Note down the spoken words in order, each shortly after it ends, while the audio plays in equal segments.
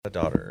A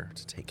daughter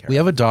to take care of. We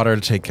have a daughter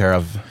to take care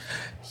of.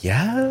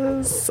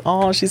 Yes.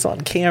 Oh, she's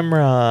on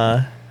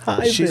camera.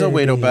 Hi, She's baby. a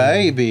little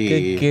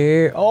baby.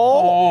 Good girl.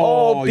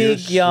 Oh,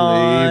 big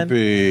yawn.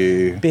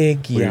 Sleepy.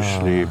 Big yawn. You're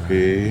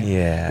sleepy.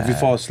 Yeah. If you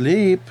fall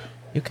asleep,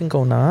 you can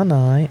go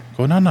night.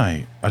 go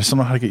night. I just don't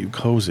know how to get you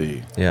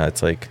cozy. Yeah,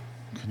 it's like,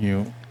 Can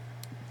you?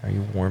 are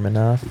you warm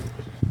enough?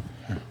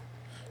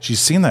 She's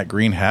seen that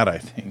green hat, I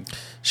think.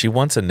 She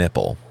wants a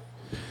nipple.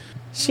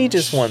 She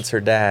just wants her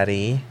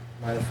daddy.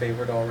 Am I the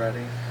favorite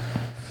already?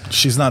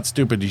 She's not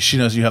stupid. She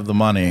knows you have the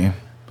money.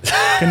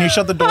 Can you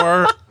shut the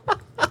door?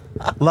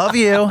 Love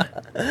you.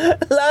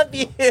 Love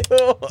you.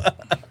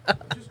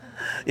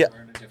 Yeah.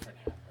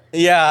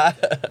 Yeah.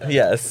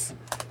 Yes.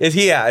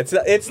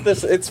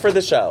 It's for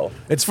the show.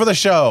 It's for the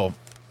show.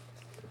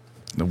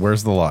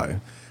 Where's the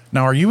lie?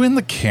 Now, are you in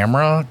the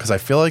camera? Because I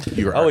feel like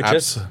you're. Oh, it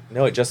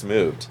just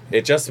moved.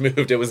 It just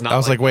moved. It was not. I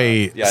was like,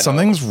 wait, yeah,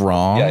 something's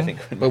wrong. Yeah, I think.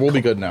 But we'll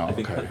be good now. I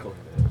think Okay. Michael-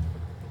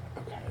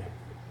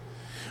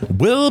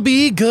 We'll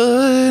be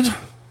good.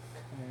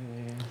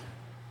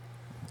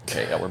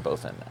 Okay, yeah, we're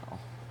both in now.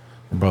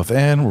 We're both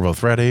in. We're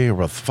both ready.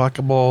 We're both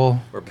fuckable.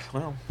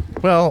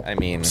 Well, I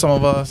mean, some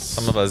of us.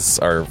 Some of us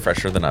are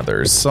fresher than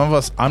others. Some of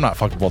us. I'm not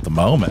fuckable at the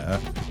moment.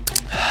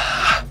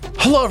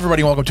 Hello,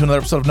 everybody. Welcome to another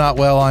episode of Not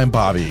Well. I'm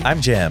Bobby.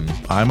 I'm Jim.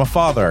 I'm a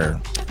father.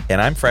 And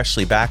I'm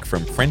freshly back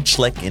from French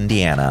Lick,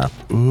 Indiana.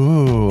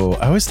 Ooh,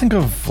 I always think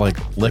of like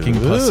licking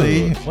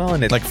pussy. Well,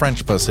 and it's like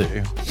French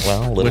pussy.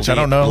 Well, which I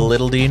don't know.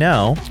 Little do you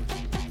know.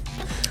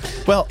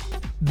 Well,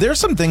 there's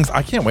some things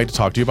I can't wait to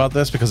talk to you about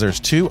this because there's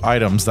two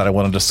items that I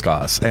want to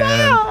discuss.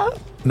 And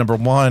number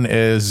one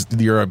is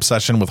your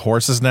obsession with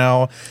horses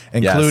now,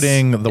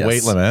 including the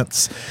weight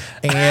limits.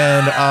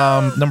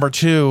 And number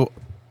two,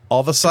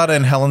 all of a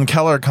sudden Helen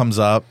Keller comes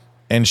up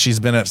and she's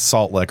been at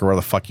Salt Lick or where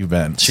the fuck you've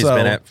been. She's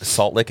been at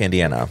Salt Lick,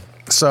 Indiana.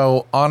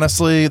 So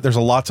honestly, there's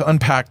a lot to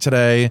unpack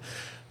today.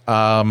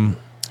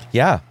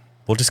 Yeah.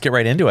 We'll just get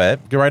right into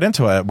it. Get right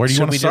into it. Where do you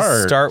want to start?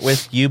 Just start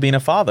with you being a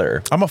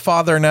father? I'm a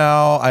father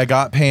now. I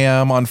got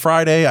Pam on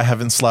Friday. I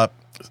haven't slept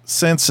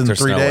since in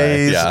 3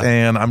 days,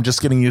 and I'm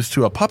just getting used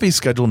to a puppy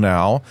schedule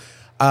now.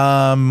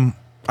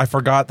 I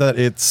forgot that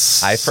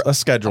it's a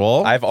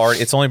schedule.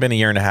 It's only been a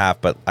year and a half,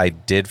 but I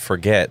did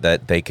forget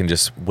that they can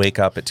just wake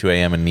up at 2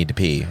 a.m. and need to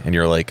pee, and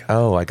you're like,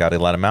 oh, I got to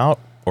let them out,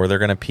 or they're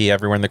going to pee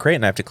everywhere in the crate,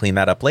 and I have to clean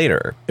that up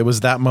later. It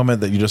was that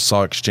moment that you just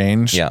saw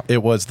exchange. Yeah.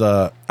 It was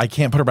I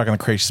can't put her back in the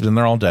crate. She's been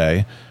there all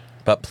day.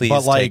 But please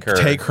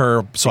take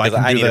her so I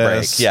can do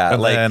this. Yeah,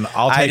 and then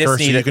I'll take her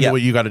so you can do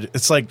what you got to do.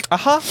 It's like,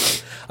 Oh,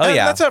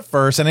 yeah. That's at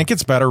first, and it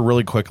gets better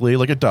really quickly.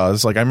 Like it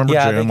does. Like I remember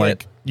June,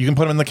 you can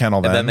put him in the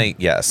kennel then. And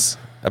then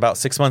about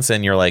 6 months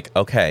in, you're like,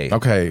 okay,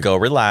 go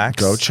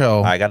relax. Go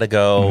chill. I got to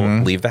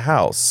go leave the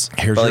house.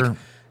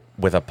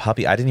 With a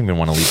puppy, I didn't even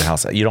want to leave the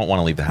house. You don't want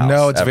to leave the house.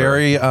 No, it's ever.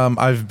 very,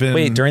 I've been.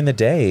 Wait, during the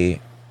day.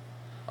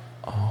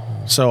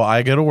 So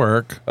I go to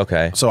work.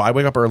 Okay. So I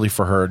wake up early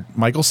for her.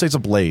 Michael stays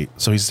up late.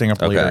 So he's staying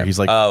up later. He's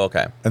like, oh,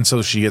 okay. And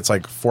so she gets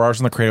like 4 hours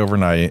in the crate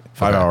overnight,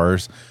 5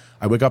 hours.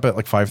 I wake up at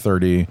like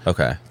 5:30.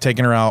 Okay.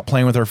 Taking her out,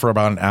 playing with her for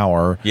about an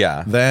hour.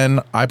 Yeah. Then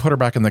I put her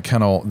back in the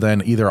kennel.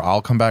 Then either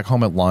I'll come back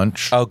home at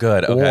lunch. Oh,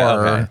 good. Okay.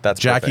 Or That's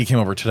Jackie perfect. came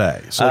over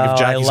today. So like if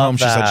Jackie's home,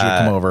 she said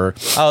she'd come over.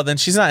 Oh, then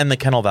she's not in the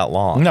kennel that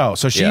long. No.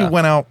 So she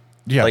went out.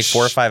 Yeah. Like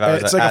 4 or 5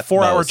 hours. It's like a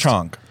 4-hour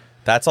chunk.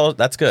 That's all.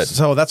 That's good.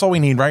 So that's all we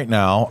need right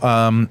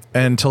now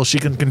until she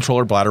can control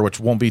her bladder, which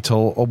won't be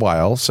till a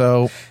while.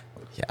 So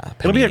yeah,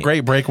 it'll be a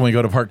great break when we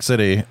go to Park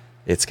City.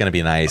 It's going to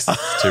be nice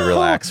to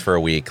relax for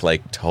a week,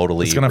 like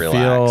totally It's going to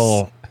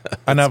feel...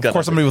 And of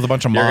course, I'm going to be with a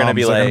bunch of moms.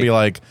 You're going to be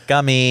like,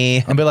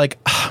 gummy. I'll be like,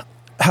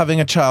 having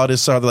a child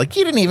is so... They're like,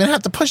 you didn't even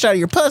have to push out of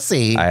your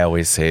pussy. I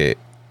always say...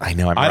 I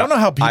know. I don't know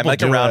how people I'm like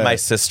do around it. my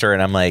sister,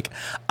 and I'm like,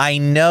 I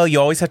know you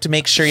always have to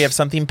make sure you have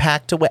something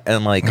packed away. And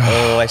I'm like,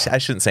 oh, I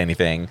shouldn't say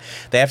anything.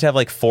 They have to have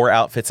like 4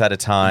 outfits at a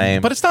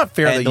time. But it's not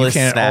fair that you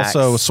can't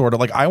also sort of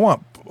like. I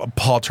want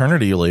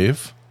paternity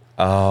leave.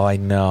 Oh, I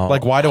know.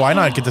 Like, why do I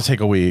not get to take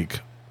a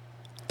week?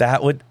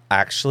 That would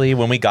actually,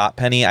 when we got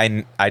Penny,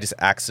 I just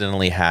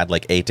accidentally had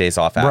like 8 days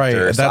off after. Right.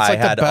 So That's like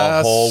I had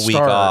a whole week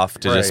off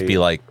to just be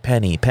like,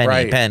 Penny.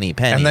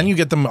 And then you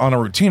get them on a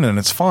routine and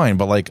it's fine.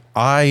 But like,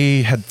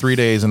 I had 3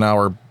 days an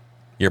hour.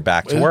 You're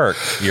back to work.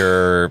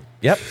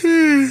 Yep.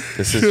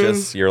 This is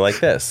just, you're like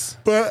this.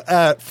 But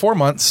at 4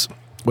 months,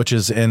 which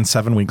is in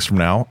 7 weeks from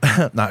now,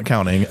 not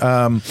counting,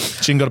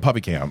 she can go to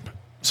puppy camp.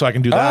 So I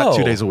can do that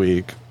 2 days a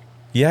week.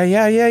 Yeah.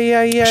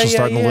 She'll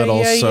start in the little.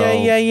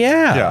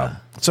 Yeah.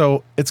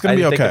 So it's going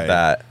to be okay. Think of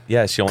that.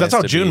 Yeah, she only That's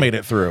how June made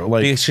it through.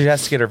 Like she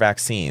has to get her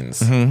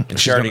vaccines, and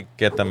she already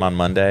get them on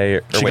Monday.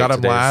 She got them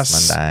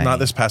last, not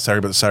this past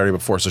Saturday, but the Saturday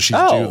before. So she's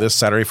due this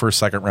Saturday for a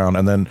second round,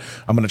 and then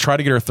I'm going to try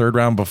to get her third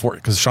round before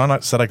because Sean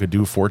said I could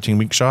do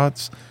 14-week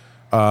shots.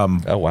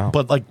 Oh wow!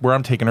 But like where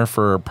I'm taking her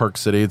for Park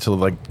City to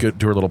like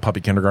do her little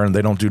puppy kindergarten,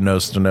 they don't do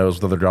nose to nose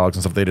with other dogs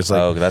and stuff. They just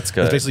like that's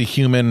good. It's basically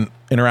human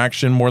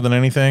interaction more than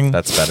anything.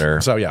 That's better.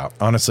 So yeah,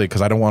 honestly,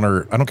 because I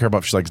don't care about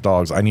if she likes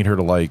dogs. I need her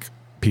to like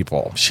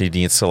people. She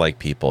needs to like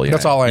people.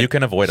 That's all. You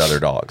can avoid other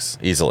dogs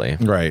easily.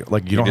 Right.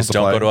 Like you don't just have to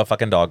don't play. go to a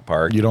fucking dog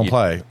park. You don't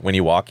play. When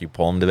you walk, you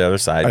pull them to the other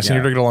side. I just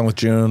need to get along with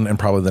June and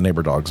probably the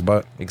neighbor dogs.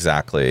 But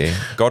exactly.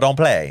 Go don't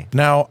play.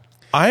 Now,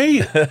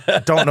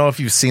 I don't know if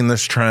you've seen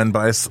this trend,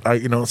 but it's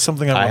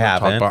something I want to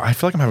talk about. I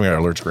feel like I'm having an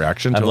allergic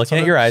reaction. I'm looking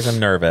at your eyes. I'm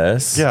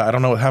nervous. Yeah, I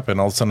don't know what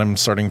happened. All of a sudden, I'm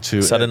starting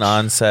to sudden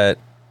onset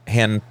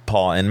hand,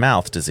 paw, and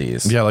mouth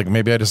disease. Yeah, like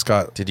maybe I just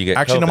got. Did you get?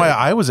 Actually, COVID? no, my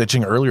eye was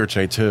itching earlier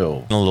today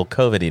too. A little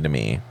COVID-y to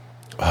me.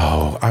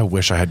 Oh, I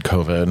wish I had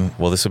COVID.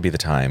 Well, this would be the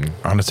time.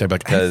 Honestly, I'd be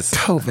like, I have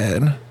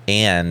COVID.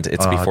 And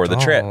it's before the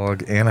trip.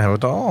 And I have a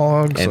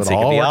dog. And so take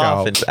me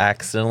off and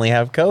accidentally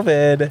have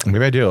COVID.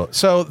 Maybe I do.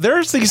 So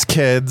there's these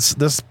kids,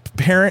 this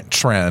parent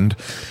trend.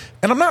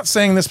 And I'm not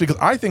saying this because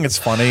I think it's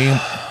funny.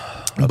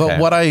 Okay. But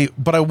what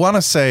I want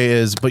to say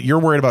is, but you're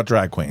worried about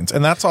drag queens.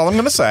 And that's all I'm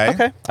going to say.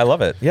 Okay. I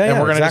love it. Yeah, and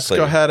we're going to just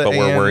go ahead but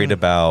we're worried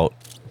about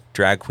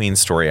drag queen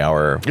story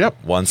hour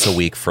once a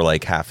week for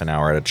like half an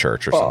hour at a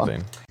church or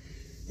something.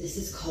 This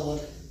is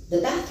called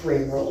the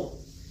bathroom rule.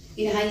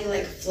 You know how you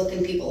like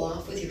flipping people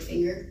off with your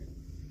finger?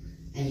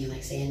 And you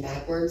like saying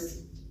bad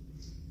words?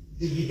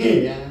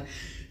 Yeah.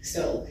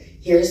 So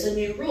here's the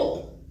new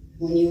rule.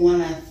 When you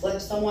want to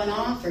flip someone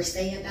off or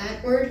say a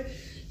bad word,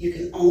 you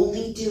can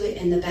only do it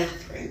in the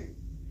bathroom.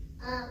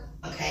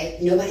 Okay?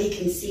 Nobody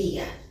can see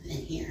you in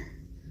here.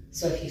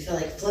 So if you feel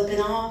like flipping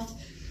off,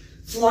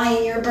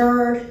 flying your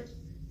bird,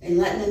 and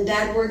letting them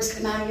bad words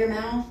come out of your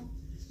mouth,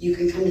 you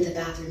can come to the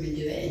bathroom and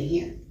do it in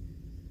here.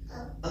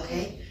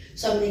 Okay?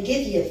 So I'm going to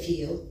give you a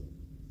few.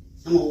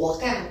 I'm going to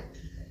walk out,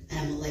 and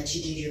I'm going to let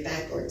you do your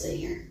bad words in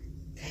here.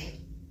 Okay?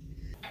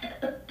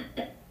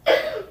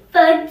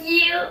 Fuck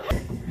you.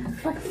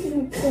 Fuck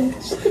you,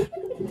 bitch.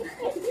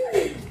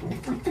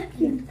 Fuck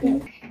you.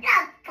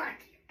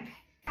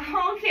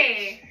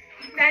 Okay.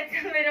 That's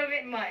a little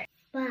bit much.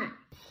 Fuck.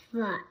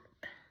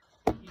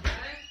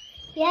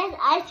 Yes,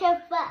 I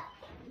said fuck.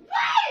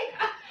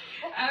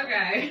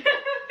 Okay.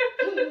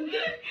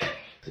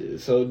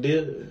 So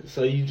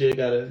you just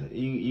gotta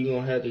you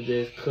gonna have to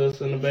just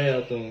cuss in the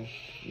bathroom.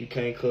 You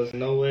can't cuss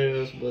nowhere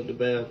else but the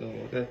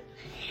bathroom, okay?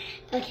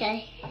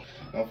 Okay.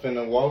 I'm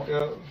finna walk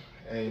out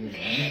and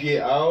you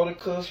get all the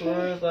cuss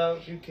words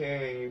out you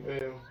can, you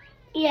feel?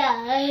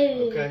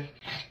 Yeah. Okay.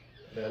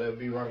 That'll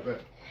be right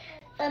back.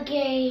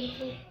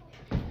 Okay.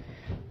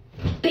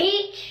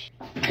 Bitch.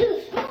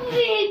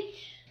 Bitch.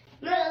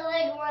 No,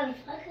 like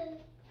motherfucker.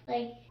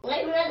 Like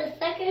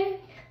motherfucker.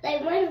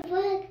 Like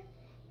motherfucker.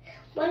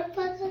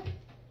 Motherfucker.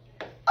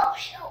 Oh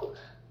shoot.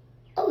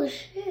 Oh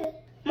shit.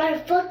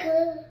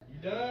 Motherfucker.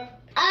 You done?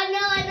 I'm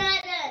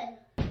not done.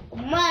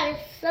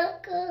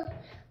 Motherfucker.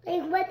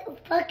 Like what the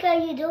fuck are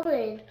you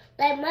doing?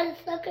 Like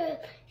motherfucker.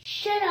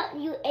 Shut up,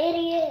 you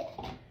idiot.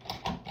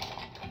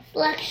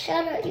 Like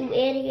shut up, you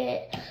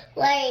idiot.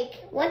 Like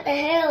what the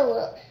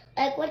hell?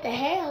 Like what the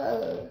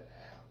hell?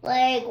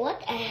 Like what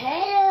the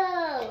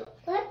hell?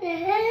 What the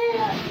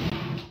hell?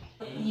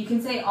 You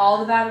can say all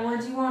the bad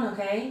words you want,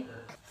 okay?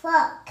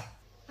 Fuck.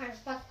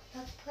 Motherfuck,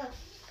 fuck, fuck.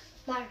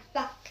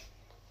 Motherfuck.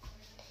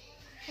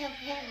 Help,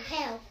 help,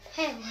 help,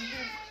 help, help,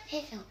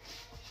 help,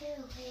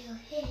 help,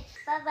 help, help.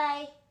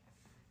 Bye-bye.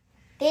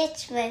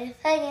 Bitch,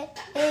 motherfucker,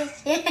 bitch.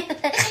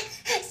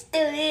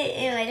 Stupid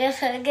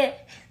motherfucker.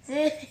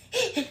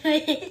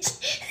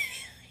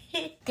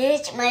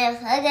 Bitch,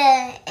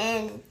 motherfucker,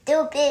 and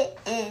stupid,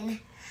 and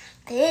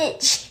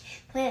bitch,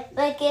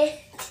 motherfucker.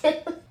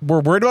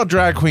 We're worried about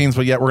drag queens,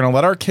 but yet we're going to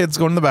let our kids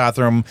go in the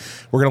bathroom.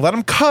 We're going to let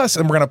them cuss,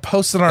 and we're going to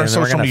post it on our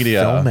social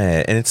media. Film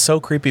it. And it's so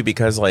creepy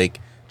because, like,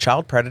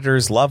 child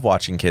predators love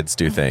watching kids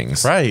do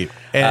things. Right.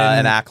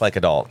 And act like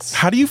adults.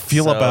 How do you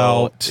feel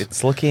about...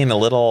 It's looking a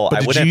little...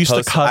 But did you used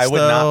to cuss, I would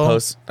not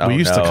post... Oh, we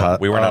used to cuss.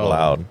 We were not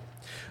allowed.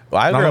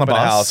 Well, I grew up in a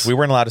house. We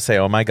weren't allowed to say,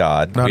 oh, my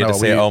God. We had to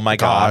say, oh, my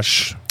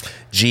gosh.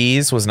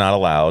 Geez was not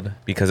allowed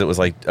because it was,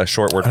 like, a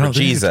short word for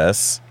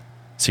Jesus.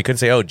 So you couldn't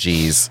say, oh,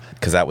 geez,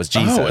 because that was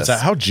Jesus. Oh, is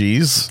that how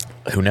geez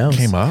Who knows?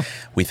 came up?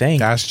 We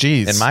think. Ask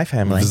geez. In my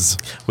family.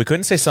 We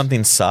couldn't say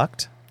something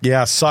sucked.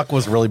 Yeah, suck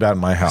was really bad in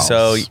my house.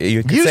 So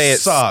you could say it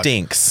suck.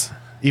 stinks.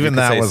 Even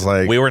that was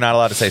like... We were not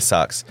allowed to say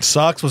sucks.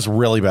 Sucks was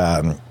really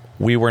bad.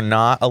 We were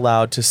not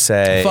allowed to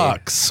say...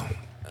 Fucks.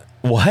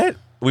 What?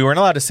 We weren't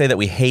allowed to say that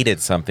we hated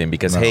something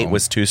because hate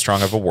was too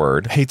strong of a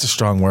word. Hate's a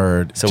strong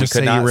word. So just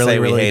we could not really, say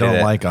we really hated don't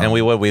it. like them. And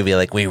we'd be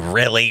like, we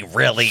really,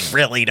 really,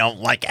 really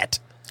don't like it.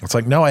 It's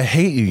like, no, I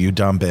hate you, you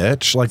dumb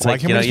bitch. Like, why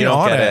can't we be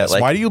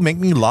honest? Why do you make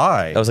me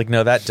lie? I was like,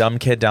 no, that dumb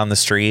kid down the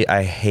street,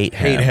 I hate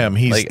him. Hate him.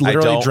 He's like,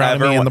 literally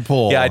drowning me in the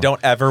pool. Yeah, I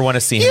don't ever want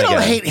to see him again. You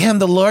don't hate him.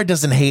 The Lord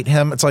doesn't hate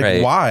him. It's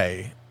like,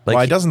 why? Like,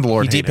 why doesn't the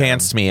Lord hate him? He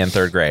depantsed me in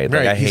third grade.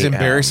 Like, I hate He's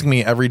embarrassing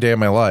me every day of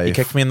my life. He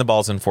kicked me in the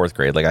balls in fourth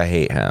grade. Like, I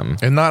hate him.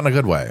 And not in a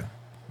good way.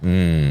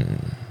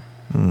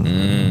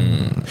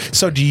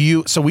 So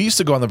we used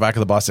to go on the back of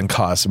the bus and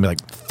cuss and be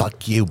like,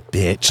 fuck you,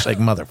 bitch, like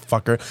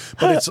motherfucker.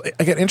 But it's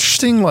again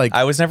interesting, like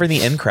I was never in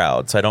the in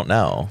crowd, so I don't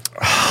know.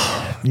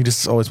 You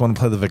just always want to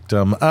play the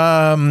victim.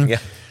 Yeah.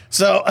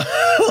 So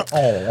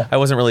I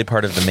wasn't really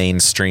part of the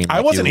mainstream. I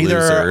wasn't either.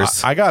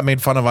 Losers. I got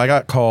made fun of. I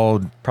got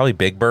called probably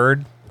Big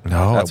Bird.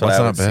 No, That's it what I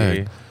wasn't would that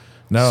big. see.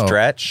 No.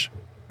 Stretch.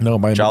 No,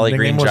 my Jolly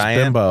nickname Green was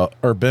Giant? Bimbo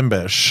or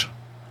Bimbish.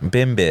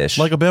 Bimbish.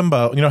 Like a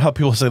bimbo. You know how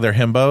people say they're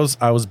himbos?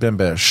 I was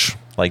Bimbish.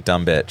 Like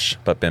dumb bitch,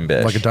 but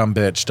bimbish. Like a dumb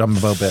bitch.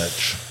 Dumbo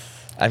bitch.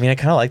 I mean, I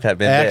kind of like that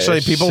bimbish.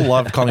 Actually, people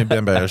love calling me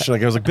Bimbish.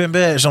 Like, I was like,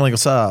 Bimbish. I'm like,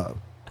 what's up?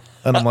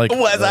 And I'm like,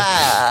 What's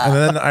up? And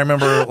then I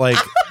remember, like,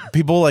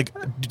 people, like,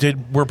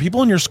 were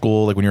people in your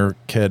school, like, when you were a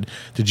kid,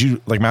 did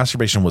you, like,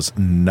 masturbation was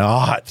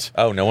not.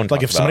 Oh, no one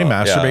Like, if somebody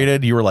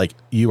masturbated, you were like,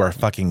 you are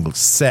fucking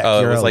sick. Oh,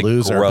 You're it was a like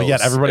loser. gross. But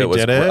yet everybody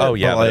did it. Oh,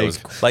 yeah. But But it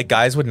was like,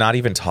 guys would not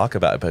even talk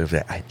about it, but it was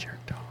like, I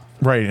jerked off.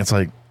 right. It's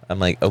like, I'm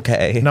like,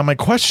 okay. now my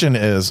question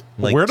is,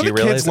 Like, where do do the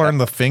you kids realize learn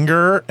the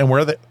finger and where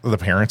are the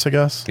parents, I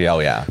guess? Yeah, oh,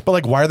 yeah. But,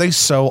 like, why are they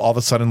so all of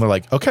a sudden they're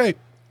like, okay,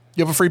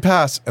 you have a free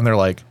pass. And they're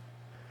like,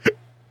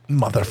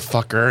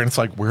 motherfucker. And it's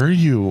like, where are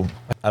you?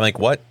 I'm like,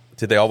 what?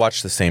 Did they all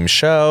watch the same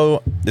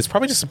show? It's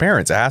probably just the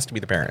parents. It has to be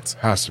the parents.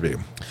 Has to be.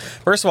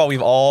 First of all,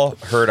 we've all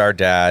heard our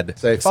dad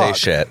Say fuck.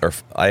 shit. Or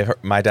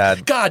my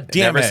dad God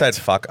damn never it. said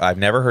fuck. I've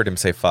never heard him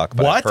say fuck,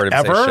 but I've heard him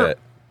Whatever? say shit.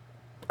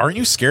 Aren't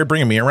you scared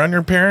bringing me around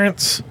your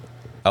parents?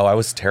 Oh, I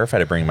was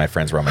terrified of bringing my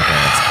friends around my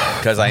parents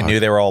because I knew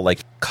they were all like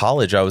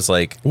college. I was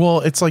like, Well,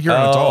 it's like you're an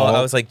oh, adult.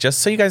 I was like, just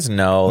so you guys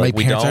know, my like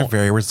we parents don't, are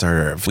very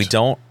reserved.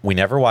 we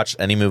never watched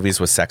any movies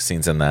with sex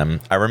scenes in them.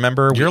 I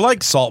remember You're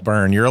like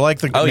Saltburn. You're like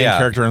the main yeah.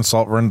 character in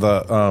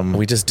Saltburn.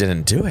 we just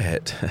didn't do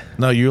it.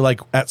 No, you like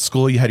at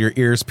school you had your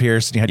ears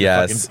pierced and you had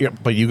Yes. your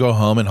fucking but you go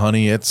home and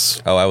honey,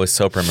 it's Oh, I was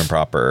so prim and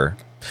proper.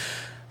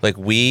 Like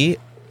we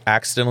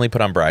accidentally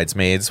put on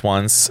Bridesmaids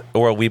once,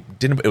 or we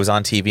didn't. It was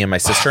on TV, and my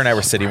sister and I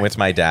were sitting with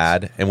my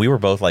dad, and we were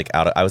both like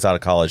I was out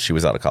of college, she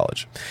was out of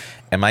college,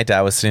 and my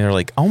dad was sitting there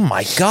like, oh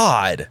my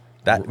god.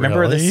 That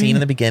remember the Really? scene in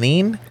the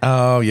beginning?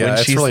 oh yeah, When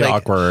it's she's really like-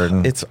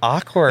 awkward. It's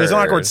awkward. It's an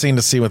awkward scene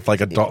to see with like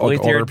with older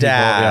your people.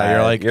 dad.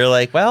 Yeah, You're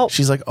like, well,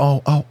 she's like,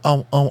 oh,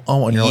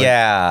 and you're like,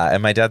 yeah,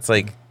 and my dad's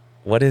like,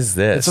 what is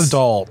this? it's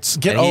adults.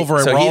 Get And over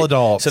it. so We're all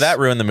adults. So that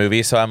ruined the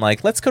movie. So I'm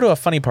like, let's go to a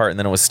funny part, and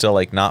then it was still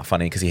like not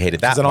funny because he hated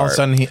that. then all of a part.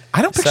 sudden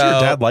I don't picture So- your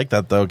dad like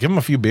that though. Give him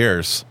a few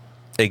beers.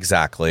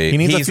 Exactly. He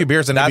needs a few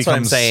beers and it that's what I'm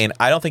becomes- saying.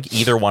 I don't think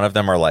either one of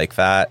them are like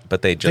that,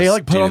 but they just They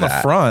like put do on the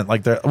that. front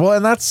like they're well,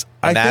 and that's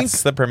And I that's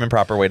think. the prim and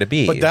proper way to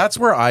be. But that's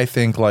where I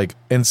think, like,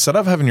 instead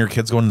of having your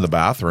kids go into the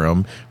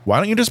bathroom, why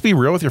don't you just be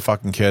real with your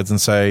fucking kids and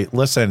say,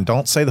 listen,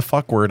 don't say the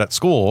fuck word at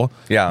school.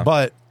 Yeah.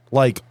 But,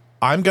 like,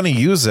 I'm going to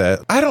use it.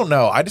 I don't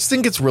know. I just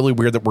think it's really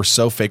weird that we're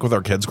so fake with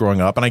our kids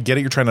growing up. And I get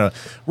it. You're trying to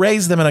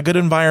raise them in a good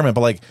environment.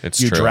 But, like, It's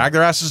you true. drag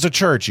their asses to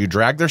church. You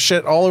drag their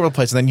shit all over the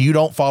place. And then you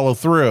don't follow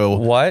through.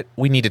 what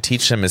we need to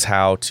teach them is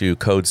how to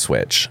code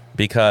switch,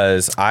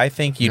 because I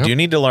think you do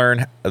need to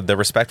learn the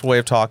respectful way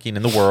of talking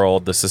in the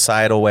world, the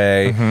societal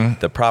way, Mm-hmm.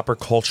 the proper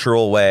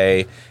cultural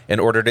way in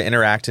order to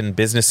interact in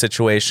business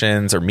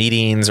situations or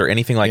meetings or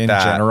anything like In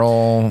that.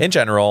 general. In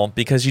general,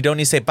 because you don't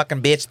need to say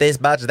fucking bitch this,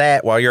 bitch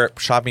that while you're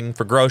shopping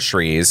for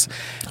groceries.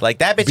 Like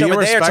that bitch Be a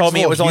over there told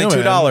me it was only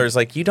respectful human. $2.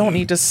 Like you don't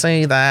need to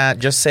say that.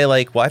 Just say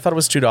like, well, I thought it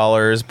was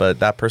 $2, but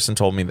that person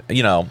told me,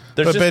 you know,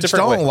 there's But, just bitch,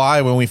 different don't ways.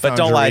 lie when we But found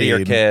don't your lie to your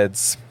weed.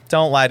 kids.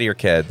 Don't lie to your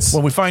kids.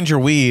 When we find your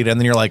weed and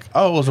then you're like,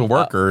 oh, those are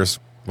workers.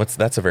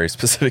 That's a very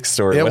specific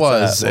story. It What's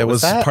was. that? It What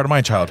was that? part of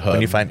my childhood.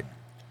 When you find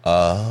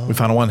we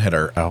found a one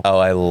hitter. Oh.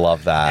 I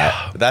love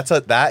that.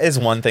 That is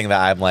one thing that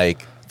I'm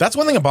like, That's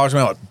one thing that bothers me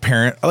about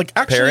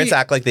actually parents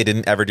act like they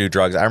didn't ever do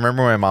drugs. I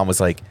remember my mom was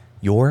like,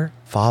 your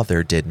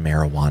father did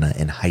marijuana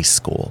in high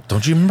school.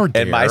 Don't you remember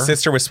Dare? And my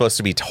sister was supposed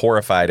to be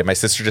horrified, and my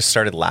sister just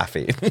started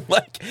laughing.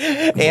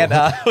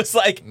 I was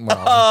like, I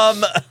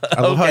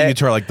love how okay. you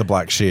two are like the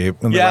black sheep.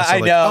 And the Yeah, rest are I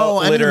like, know, Oh,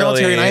 I'm in the literally.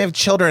 military and I have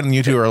children. And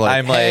you two are like,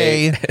 I'm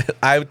hey, like,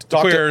 I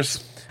talked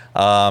queers.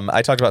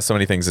 I talked about so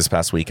many things this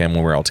past weekend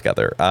when we were all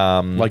together.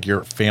 Like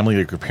your family,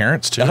 like your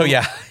parents too. Oh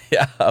yeah,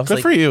 yeah. I was Good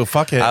like, for you.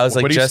 Fuck it. I was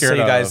like, What are you just so scared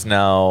you guys of?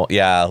 know,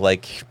 yeah,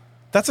 like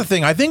That's the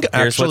thing. I think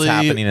Here's actually what's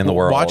happening in the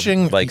world.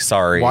 Watching, Like,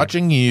 sorry.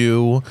 watching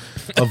you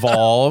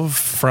evolve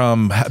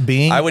from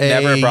being I would a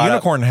never have brought up-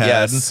 unicorn head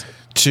Yes.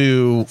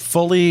 to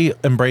fully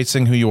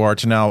embracing who you are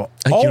to now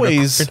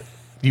always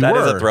you that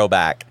were is a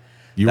throwback.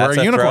 You That's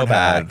were a unicorn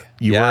throwback. head.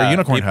 You were a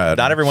unicorn People- head.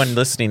 Not everyone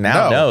listening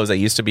now No. knows I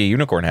used to be a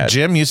unicorn head,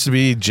 Jim used to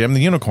be Jim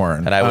the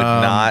unicorn, and I would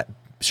not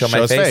show my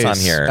his face on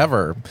here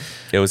ever.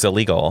 It was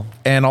illegal.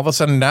 And all of a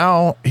sudden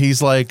now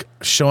he's like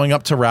showing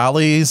up to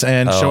rallies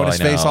and Oh, showing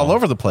his I face know. all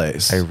over the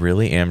place. I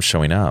really am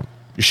showing up.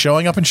 You're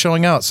showing up and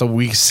showing out. So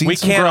we see We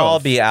some can't growth. all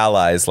be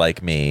allies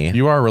like me.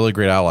 You are a really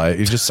great ally.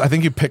 I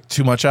think you picked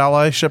too much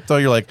allyship though.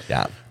 You're like,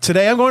 Yeah.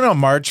 Today I'm going to a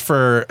march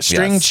for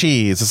string Yes.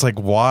 cheese. It's like,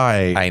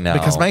 why? I know.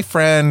 Because my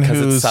friend 'Cause it's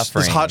who's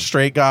suffering. this hot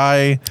straight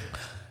guy.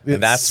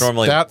 And that's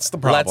normally that's the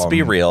problem. Let's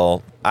be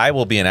real. I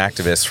will be an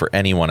activist for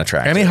anyone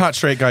attractive. Any hot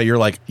straight guy, you're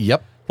like,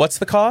 yep. What's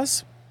the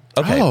cause?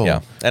 Okay, Oh. yeah.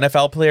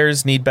 NFL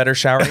players need better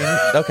showering.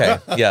 Okay,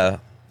 yeah.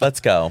 Let's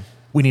go.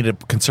 We need to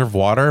conserve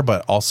water,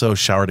 but also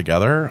shower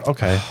together.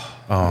 Okay.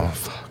 Oh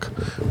fuck.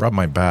 Rub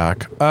my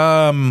back.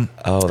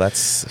 Oh, that's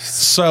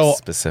So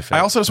specific. I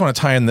also just want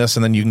to tie in this,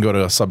 and then you can go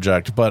to a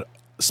subject. But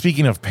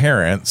speaking of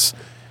parents,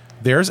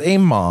 there's a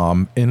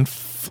mom in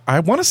I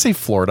want to say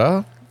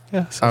Florida.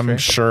 Yeah, I'm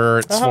sure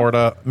it's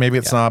Florida. Maybe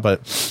it's not,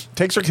 but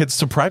takes her kids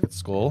to private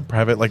school,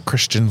 private like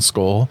Christian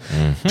school,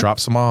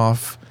 drops them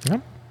off.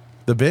 Yep.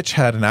 The bitch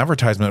had an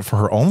advertisement for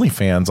her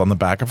OnlyFans on the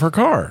back of her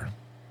car.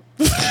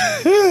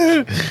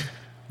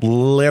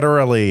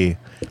 Literally.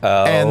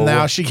 Oh. And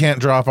now she can't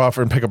drop off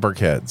and pick up her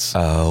kids.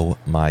 Oh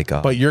my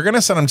God. But you're going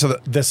to send them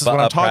to this is what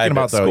I'm talking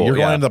about, though. School, you're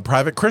going to the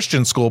private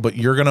Christian school, but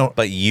you're going to.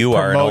 But you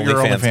are an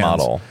OnlyFans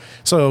model.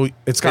 So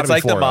it's got to be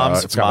like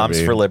Florida. the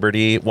Moms for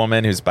Liberty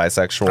woman who's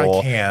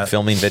bisexual,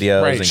 filming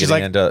videos, and She's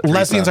getting like, into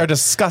lesbians are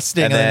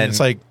disgusting, and then it's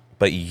like,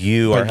 but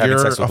you are having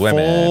sex with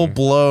women.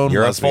 Full-blown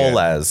You're lesbian. a full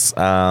les.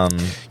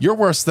 You're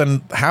worse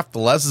than half the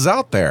leses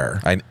out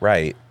there.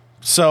 Right.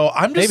 So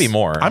I'm just maybe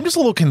more. I'm just a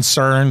little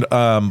concerned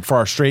for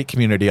our straight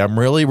community. I'm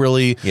really I'm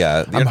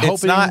hoping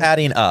it's not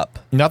adding up.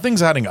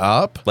 Nothing's adding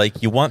up.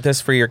 Like, you want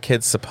this for your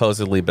kids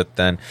supposedly, but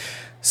then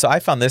so I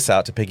found this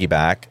out to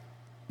piggyback.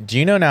 Do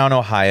you know now in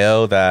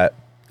Ohio that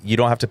you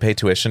don't have to pay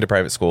tuition to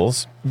private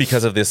schools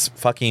because of this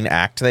fucking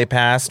act they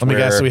passed? Let me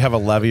guess, we have a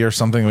levy or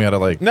something. We had to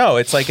like No,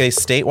 it's like a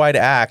statewide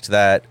act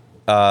that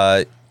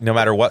no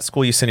matter what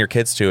school you send your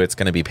kids to, it's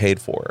going to be paid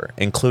for,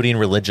 including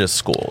religious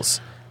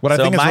schools. What I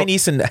think my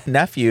niece and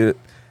nephew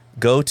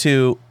go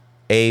to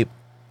a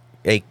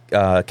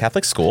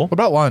Catholic school. What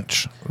about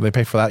lunch? They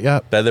pay for that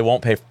yet? But they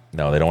won't pay.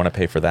 No, they don't want to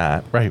pay for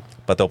that. Right.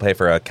 But they'll pay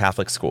for a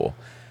Catholic school.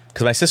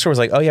 Because my sister was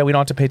like, "Oh yeah, we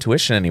don't have to pay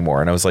tuition anymore,"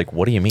 and I was like,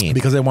 "What do you mean?"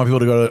 Because they want people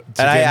to go to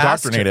get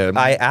indoctrinated.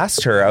 I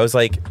asked her. I was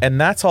like, "And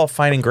that's all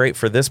fine and great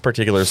for this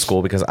particular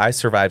school because I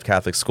survived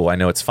Catholic school. I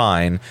know it's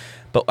fine."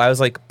 But I was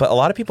like, "But a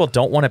lot of people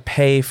don't want to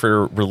pay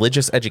for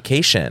religious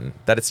education.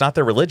 That it's not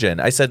their religion."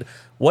 I said,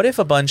 "What if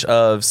a bunch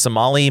of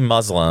Somali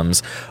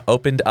Muslims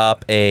opened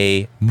up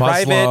a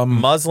private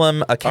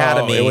Muslim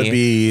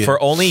academy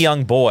for only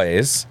young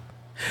boys?"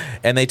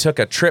 And they took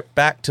a trip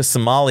back to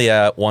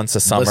Somalia once a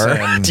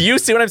summer. Do you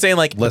see what I'm saying?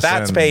 Like,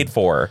 that's paid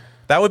for.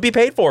 That would be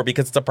paid for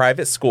because it's a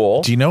private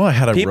school. Do you know I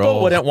had a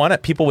People wouldn't want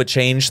it. People would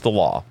change the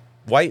law.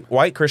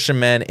 White Christian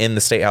men in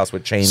the state house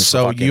would change the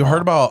fucking law.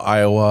 Heard about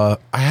Iowa.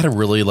 I had a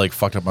really like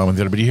fucked up moment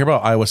there, but you hear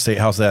about Iowa State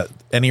House that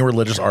any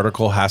religious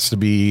article has to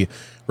be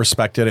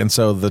respected, and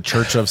so the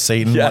Church of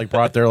Satan like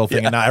brought their little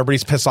thing, and now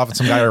everybody's pissed off at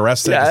some guy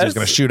arrested because he's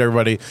going to shoot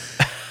everybody.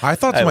 I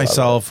thought to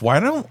myself, why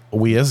don't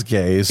we as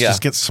gays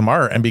just get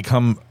smart and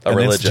become an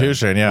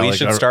institution? Yeah, we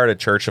should start a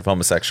church of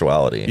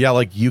homosexuality. Yeah,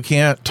 like you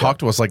can't talk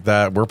to us like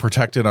that. We're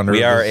protected under.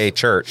 We are a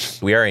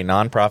church. We are a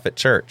nonprofit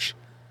church.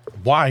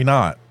 Why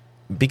not?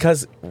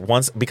 Because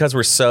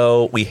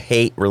we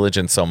hate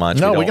religion so much.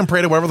 No, we can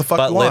pray to whatever the fuck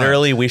we want. But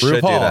literally, we should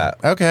do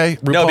that. Okay,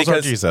 no,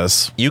 because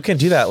Jesus. You can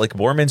do that. Like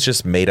Mormons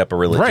just made up a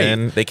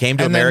religion. Right. They came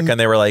to America and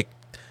they were like,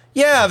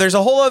 "Yeah, there's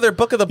a whole other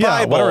book of the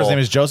Bible." Whatever his name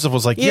is, Joseph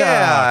was like, come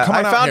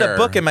on I found a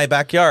book in my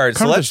backyard,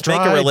 so let's make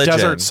a religion,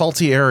 desert,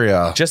 salty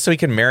area, just so he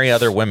can marry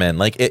other women.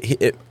 Like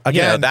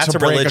again, that's a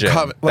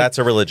religion. That's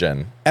a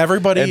religion.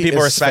 Everybody and people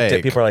is respect fake.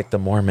 it. People are like, the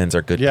Mormons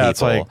are good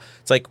people.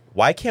 It's like,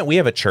 why can't we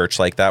have a church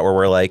like that where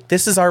we're like,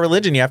 this is our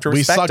religion. You have to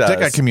respect us. We suck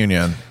dick at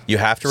communion. You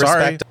have to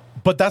respect.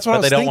 But that's what I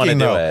was thinking, though. They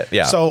don't want to do it.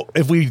 Yeah. So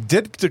if we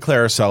did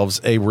declare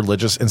ourselves a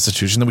religious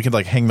institution, then we could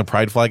like hang the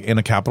pride flag in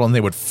a Capitol, and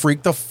they would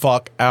freak the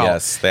fuck out.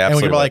 Yes, they absolutely and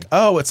we could be like,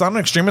 "Oh, it's not an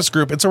extremist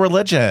group; it's a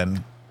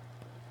religion."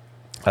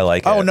 I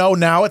like it. Oh no,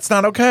 now it's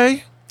not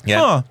okay.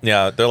 Yeah,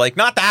 yeah. They're like,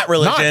 not that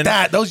religion. Not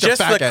that. Those just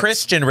the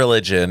Christian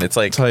religion. It's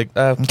like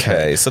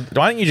okay. So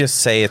why don't you just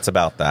say it's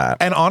about that?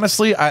 And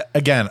honestly, I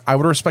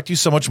would respect you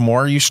so much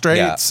more, you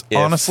straights. Yeah,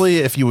 honestly,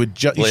 if you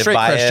would you straight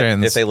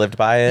Christians, if they lived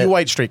by it, you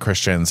white straight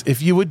Christians,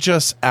 if you would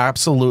just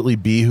absolutely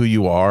be who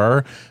you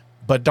are,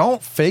 but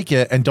don't fake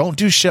it and don't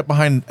do shit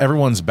behind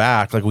everyone's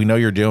back like we know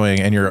you're doing,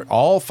 and you're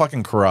all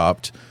fucking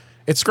corrupt.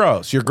 It's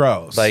gross. You're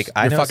gross. Like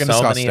I know fucking so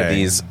disgusting. Many of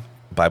these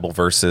Bible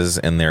verses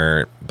in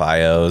their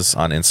bios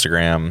on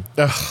Instagram.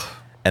 Ugh.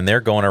 And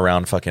they're going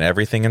around fucking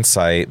everything in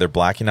sight. They're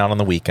blacking out on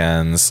the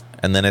weekends.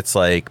 And then it's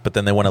like, but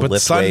then they want to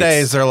lift Sundays,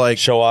 weights, they're like,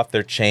 show off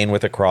their chain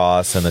with a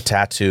cross and the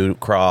tattoo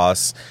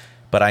cross.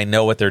 But I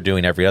know what they're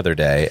doing every other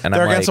day. And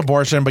they're against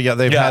abortion, but yet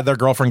they've had their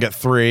girlfriend get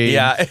 3.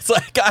 Yeah, it's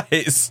like,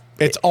 guys.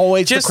 It's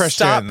always just the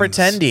Christians. Stop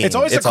pretending. It's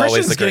always the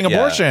Christians getting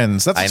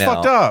abortions. That's what's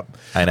fucked up.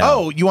 I know.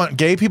 Oh, you want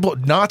gay people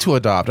not to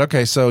adopt.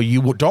 Okay, so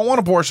you don't want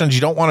abortions.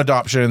 You don't want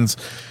adoptions.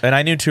 And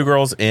I knew 2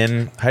 girls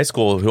in high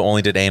school who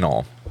only did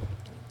anal.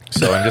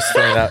 So I'm just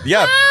throwing that.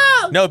 Yeah.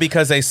 No,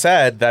 because they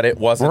said that it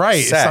wasn't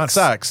right. Sex. It's not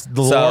sex.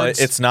 The so Lord's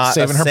it's not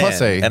saving her sin.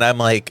 pussy. And I'm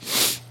like,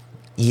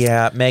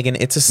 yeah, Megan,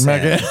 it's a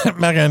sin.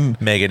 Megan,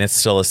 it's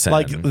still a sin.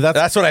 Like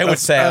that's what I would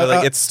say.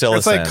 Like, it's still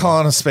a sin. It's like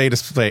calling a spade,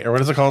 or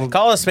what is it called?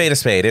 Call a spade.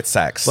 It's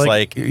sex.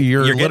 Like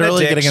you're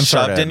literally getting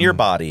shoved in your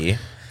body.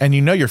 And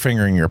you know you're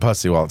fingering your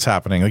pussy while it's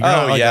happening. Like,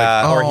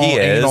 or he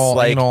is.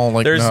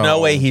 Anal, there's no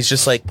way he's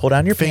just like, pull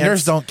down your fingers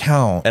pants. Don't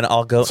count. And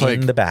I'll go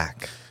in the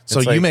back. So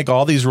you make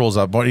all these rules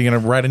up. What, are you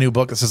going to write a new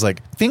book that says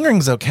like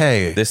fingering's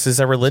okay? This is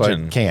a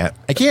religion.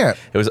 I can't.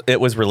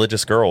 It was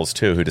religious girls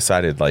too who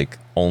decided like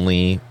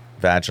only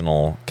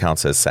vaginal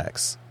counts as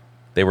sex.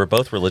 They were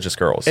both religious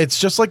girls. It's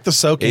just like the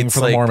soaking for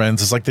the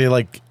Mormons. It's like they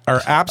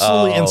are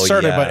absolutely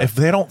inserted, but if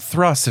they don't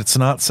thrust, it's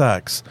not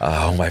sex.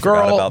 Oh my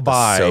god! About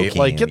the soaking.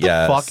 Like, get the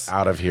fuck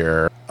out of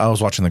here. I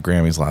was watching the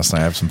Grammys last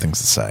night. I have some things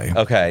to say.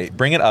 Okay,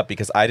 bring it up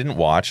because I didn't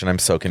watch and I'm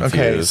so confused.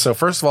 Okay, so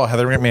first of all,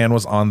 Heather McMahon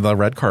was on the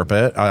red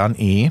carpet on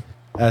E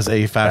as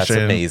a fashion.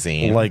 That's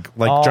amazing. Like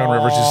Joan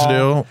Rivers used to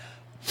do.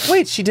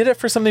 Wait, she did it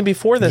for something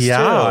before this, too.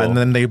 And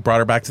then they brought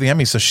her back to the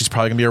Emmys, so she's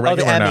probably going to be a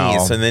regular the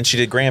Emmys, now. and then she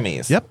did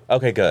Grammys. Yep.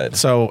 Okay, good.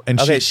 So, and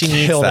she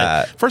needs killed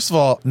that. it. First of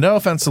all, no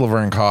offense to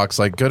Laverne Cox,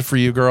 like, good for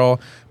you, girl,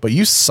 but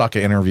you suck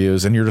at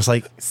interviews, and you're just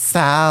like,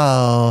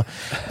 so,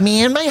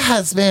 me and my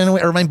husband,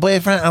 or my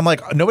boyfriend, I'm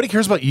like, nobody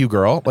cares about you,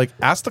 girl. Like,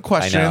 ask the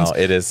questions. I know,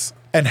 it is.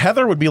 And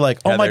Heather would be like,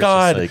 oh my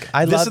God, like,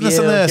 I this love and this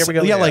you. and this. Here we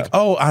go. Yeah, like,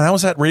 oh, and I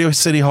was at Radio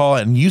City Hall,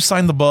 and you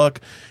signed the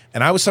book.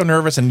 And I was so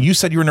nervous, and you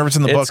said you were nervous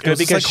in the book. Good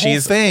because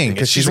she's thing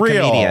because she's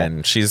real. A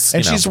comedian.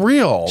 She's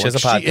real. She has a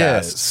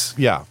podcast.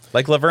 Yeah,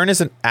 like Laverne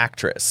is an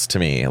actress to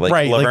me.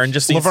 Like Laverne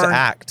just needs to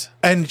act,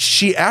 and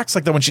she acts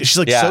like that when she's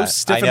like so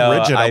stiff and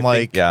rigid. I'm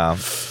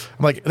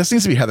like, this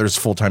needs to be Heather's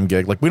full-time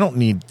gig. Like, we don't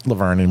need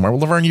Laverne anymore. Well,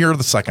 Laverne, you're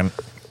the second.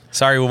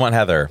 Sorry, we want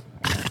Heather.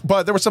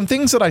 But there were some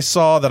things that I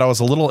saw that I was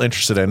a little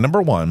interested in.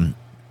 Number one,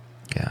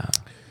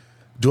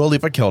 Dua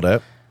Lipa killed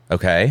it.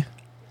 Okay.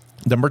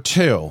 Number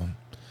two,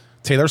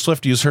 Taylor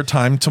Swift used her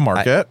time to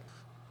market,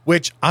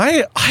 which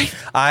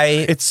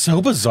it's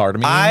so bizarre to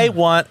me. I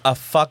want a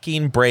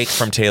fucking break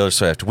from Taylor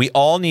Swift. We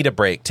all need a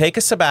break. Take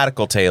a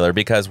sabbatical, Taylor,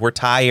 because we're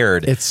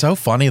tired. It's so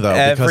funny though,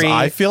 because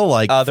I feel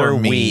like other for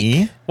me,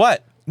 week.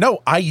 What?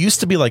 No, I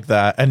used to be like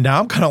that, and now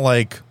I'm kind of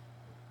like,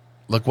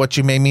 look what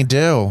you made me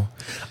do.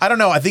 I don't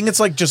know. I think it's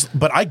like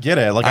but I get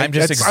it. Like I'm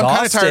just exhausted. I'm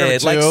kind of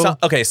tired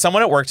of it too.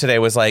 Someone at work today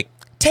was like,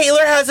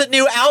 Taylor has a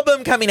new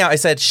album coming out. I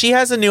said, she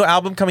has a new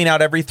album coming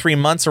out every 3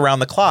 months around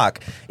the clock.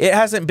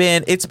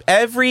 It's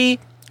every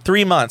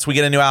 3 months we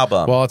get a new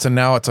album. Well,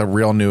 now it's a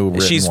real new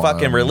She's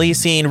fucking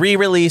re-releasing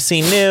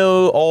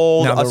new,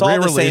 old. Now, it's all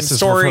the same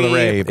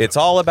story. It's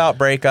all about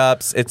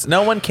breakups.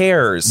 No one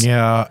cares.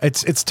 Yeah,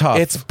 it's tough.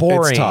 It's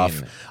boring. It's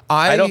tough.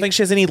 I don't think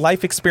she has any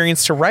life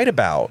experience to write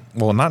about.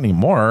 Well, not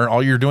anymore.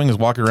 All you're doing is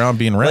walking around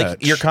being rich.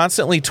 Like, you're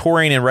constantly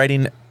touring and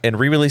writing and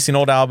re-releasing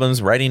old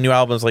albums, writing new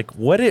albums. Like,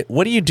 what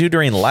do you do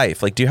during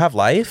life? Like, do you have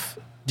life?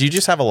 Do you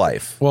just have a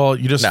life? Well,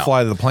 you just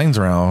fly the planes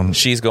around.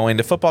 She's going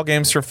to football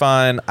games for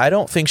fun. I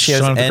don't think she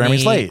has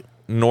any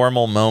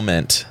normal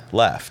moment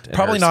left.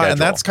 Probably not. Schedule.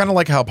 And that's kind of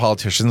like how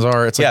politicians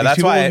are. It's like these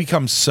people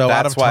become so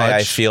out of touch. That's why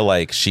I feel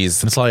like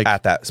she's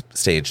at that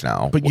stage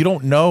now. But you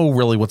don't know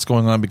really what's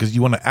going on because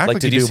you want to act like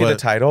did you see the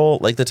title?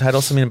 Like, the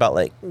title's something about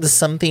like the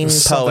something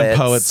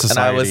poet society. And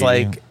I was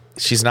like,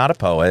 she's not a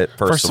poet,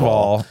 first of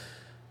all.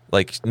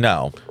 Like,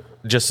 no.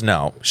 Just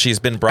no. She's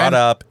been brought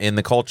up in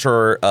the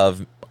culture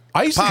of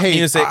I used pop to hate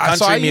music,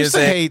 country I music. used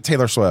to hate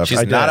Taylor Swift.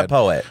 She's not a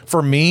poet.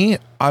 For me,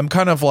 I'm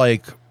kind of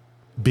like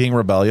being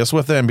rebellious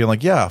with it and being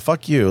like, yeah,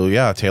 fuck you.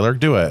 Yeah, Taylor,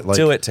 do it. Like,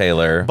 do it,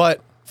 Taylor.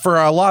 But for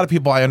a lot of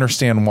people, I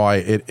understand why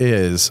it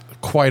is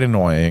quite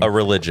annoying. A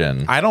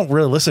religion. I don't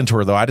really listen to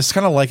her, though. I just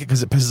kind of like it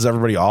because it pisses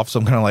everybody off. So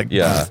I'm kind of like,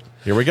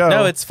 here we go.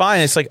 No, it's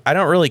fine. It's like, I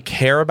don't really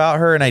care about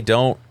her, and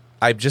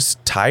I'm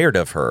just tired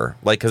of her.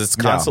 Like, because it's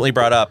constantly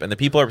brought up, and the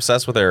people who are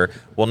obsessed with her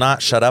will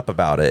not shut up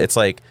about it. It's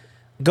like,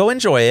 go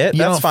enjoy it.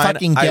 That's fine.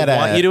 I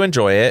want you to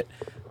enjoy it.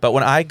 But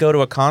when I go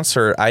to a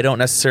concert, I don't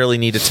necessarily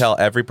need to tell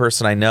every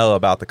person I know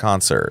about the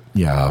concert.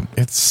 Yeah,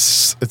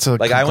 it's a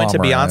like I went to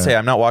Beyonce.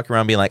 I'm not walking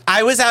around being like,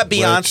 I was at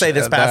Beyonce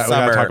this past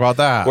summer. We gotta talk about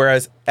that.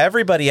 Whereas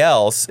everybody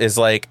else is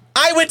like,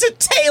 I went to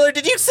Taylor.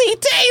 Did you see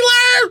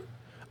Taylor?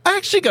 I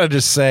actually got to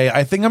just say,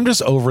 I think I'm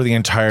just over the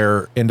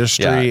entire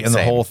industry and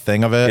the whole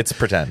thing of it. It's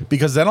pretend.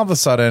 Because then all of a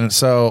sudden,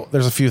 so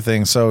there's a few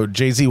things. So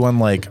Jay-Z won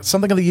like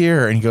something of the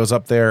year, and he goes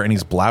up there and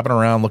he's blabbing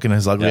around looking at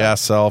his ugly ass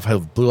self.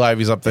 Blue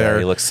Ivy's up there. Yeah,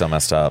 he looks so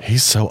messed up.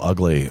 He's so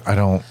ugly. I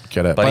don't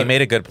get it. But he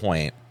made a good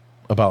point.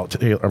 About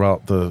the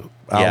album.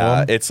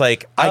 Yeah, it's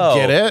like, I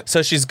get it.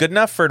 So she's good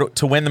enough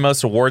to win the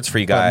most awards for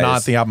you guys. But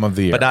not the album of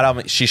the year. But not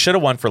album. She should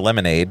have won for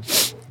Lemonade.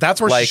 That's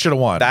where she should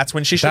have won. That's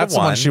when she should have won. That's the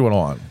one she would have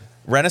won.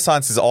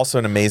 Renaissance is also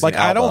an amazing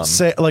album. I don't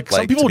say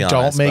some people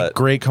don't make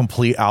great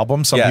complete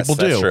albums. Some people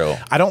do. True.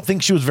 I don't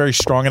think she was very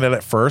strong at it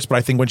at first, but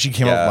I think when she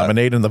came out with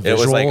Lemonade and the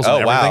visuals and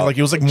everything, like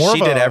it was like more.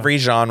 She did every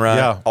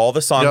genre, all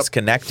the songs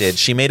connected.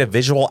 She made a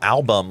visual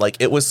album. Like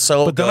it was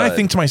so. But then I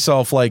think to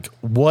myself, like,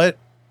 what?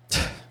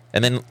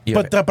 And then,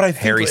 I think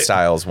Harry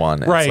Styles won,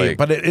 right?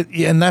 But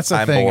and that's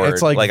the thing. Bored.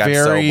 It's like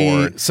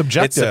very so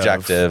subjective. It's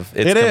subjective.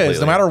 It is.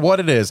 No matter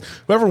what it is,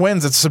 whoever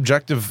wins, it's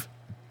subjective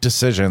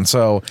decision.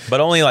 So,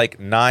 but only like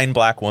 9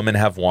 black women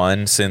have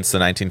won since the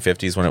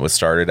 1950s when it was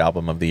started.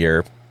 Album of the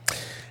year.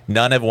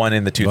 None have won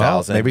in the 2000s.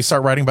 Well, maybe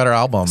start writing better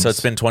albums. So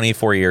it's been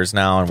 24 years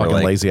now, and fucking we're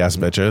like lazy ass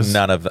bitches.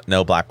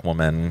 No black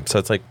woman. So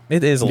it's like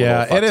it is a little.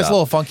 Yeah, it is a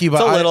little funky, but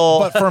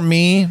but for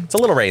me, it's a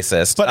little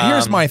racist. But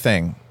here's my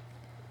thing.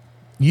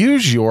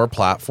 Use your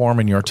platform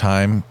and your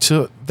time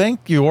to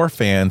thank your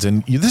fans.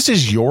 And this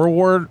is your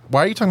award.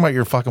 Why are you talking about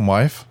your fucking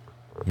wife?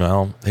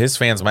 Well, his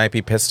fans might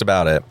be pissed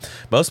about it.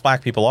 Most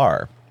black people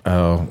are.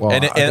 Oh, well,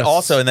 and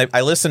also,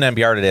 I listened to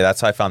NPR today.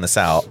 That's how I found this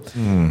out.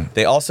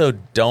 They also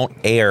don't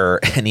air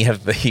any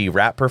of the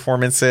rap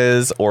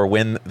performances or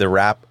when the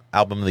rap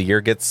album of the year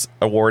gets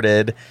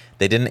awarded.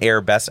 They didn't air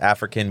Best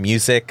African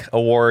Music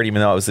Award, even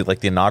though it was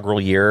like the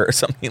inaugural year or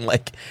something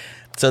like.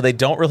 So they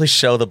don't really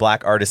show the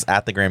black artists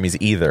at the Grammys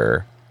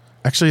either.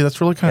 Actually, that's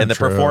really kind of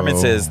true. And the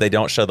performances, they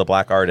don't show the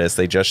black artists.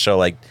 They just show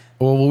like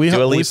we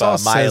saw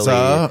Miley.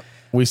 SZA.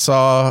 We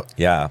saw...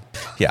 Yeah.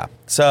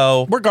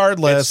 So...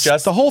 Regardless,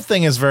 the whole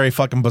thing is very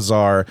fucking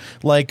bizarre.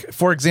 Like,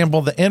 for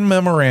example, the in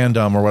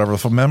memorandum or whatever,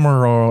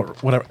 or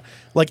whatever.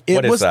 Like,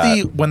 it was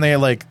when they,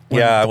 like...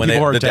 When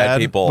people are dead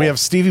people. We have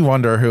Stevie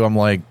Wonder, who I'm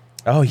like...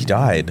 Oh, he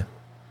died.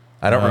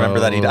 I don't remember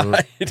that he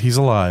died. He's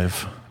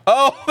alive.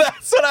 Oh,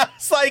 that's what I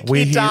was like.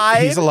 He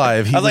died? He's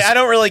alive. I was like, I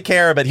don't really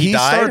care, but he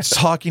died. He starts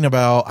talking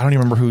about... I don't even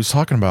remember who he's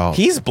talking about.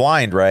 He's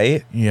blind,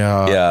 right?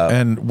 Yeah.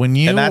 And when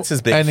you... And that's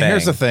his big thing. And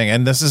here's the thing,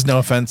 and this is no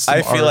offense to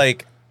I feel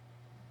like...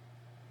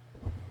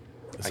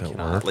 I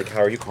cannot. Like,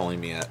 how are you calling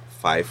me at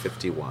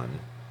 5:51?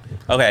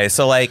 Okay,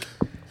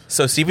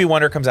 so Stevie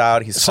Wonder comes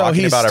out. He's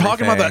talking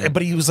about that,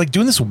 but he was like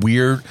doing this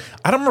weird...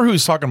 I don't remember who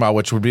he's talking about,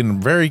 which would be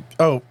very...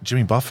 Oh,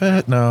 Jimmy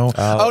Buffett? No.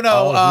 No. He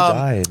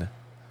died.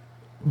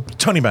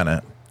 Tony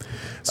Bennett.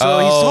 So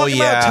he's talking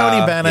about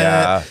Tony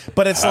Bennett,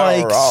 but it's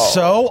like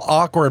so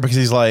awkward because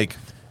he's like,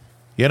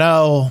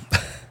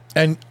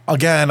 and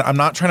again, I'm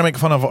not trying to make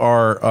fun of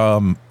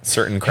our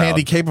certain crowd.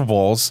 handy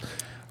capables.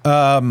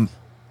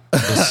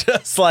 It's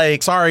just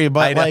like, sorry,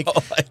 but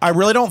I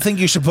really don't think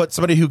you should put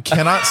somebody who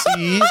cannot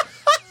see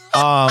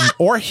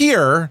or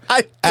hear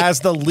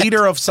as the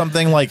leader of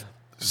something like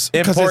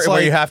important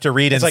where you have to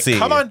read and see.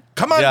 Come on.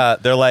 Yeah,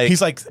 they're like,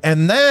 he's like,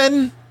 and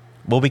then.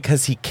 Well,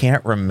 because he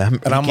can't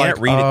remember. And I'm can't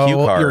read a cue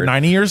card. You're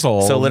 90 years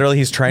old. So literally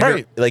he's trying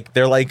to, like,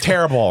 they're like...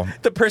 Terrible.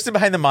 The person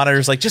behind the monitor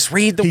is like, just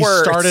read the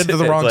words. He started at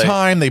the wrong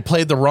time. They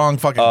played the wrong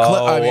fucking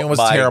clip. I mean, it was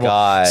terrible.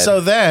 God.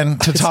 So then,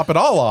 to top it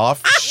all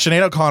off,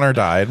 Sinead O'Connor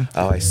died.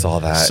 Oh, I saw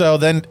that. So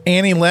then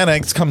Annie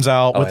Lennox comes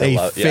out with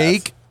a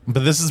fake...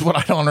 But this is what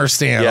I don't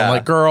understand. I'm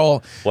like,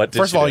 girl,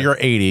 first of all, you're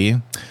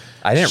 80.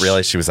 I didn't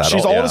realize she was that old.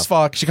 She's old as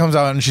fuck. She comes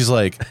out and she's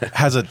like,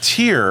 has a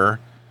tear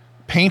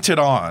painted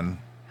on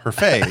her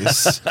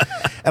face.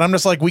 And I'm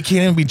just like, we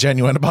can't even be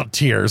genuine about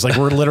tears. Like,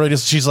 we're literally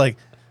just, she's like,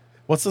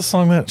 what's the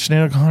song that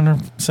Sinead O'Connor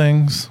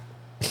sings?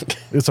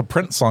 It's a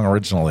Prince song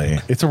originally.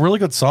 It's a really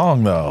good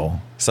song though.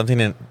 Something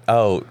in,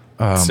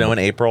 snow in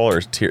April,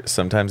 or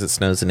sometimes it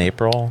snows in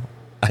April.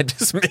 I'm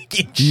just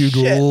making shit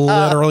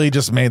literally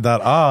just made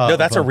that up. No,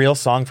 that's a real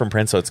song from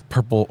Prince. So it's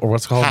Purple, or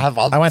what's it called?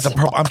 I went to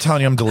Purple. I'm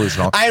telling you, I'm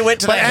delusional. I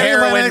went to the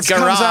heroin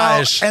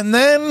garage. And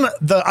then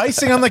the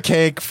icing on the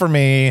cake for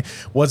me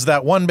was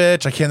that one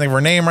bitch. I can't think of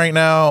her name right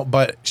now,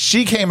 but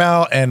she came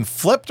out and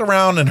flipped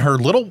around in her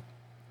little...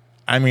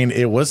 I mean,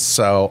 it was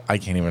so... I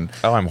can't even...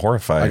 Oh, I'm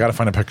horrified. I got to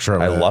find a picture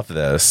of it. I love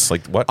this.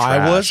 Like, what trash?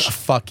 I was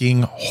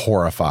fucking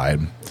horrified.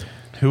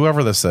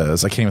 Whoever this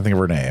is, I can't even think of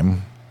her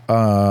name.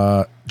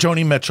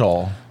 Joni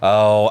Mitchell.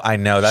 Oh, I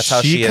know. That's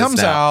how she is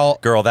comes now.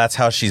 out. Girl, that's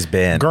how she's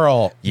been.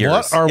 Girl, years.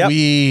 What are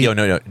we... Yo,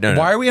 no.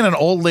 Why are we in an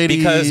old lady...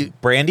 Because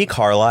Brandi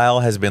Carlile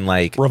has been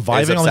like...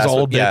 reviving all these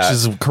old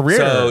bitches'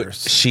 careers.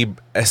 So she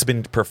has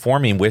been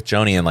performing with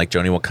Joni, and like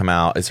Joni will come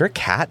out. Is there a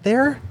cat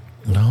there?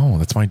 No,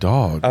 that's my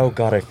dog. Oh,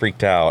 God, I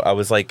freaked out. I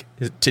was like,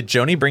 did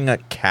Joni bring a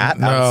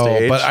cat on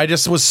stage? No, but I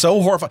just was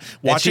so horrified.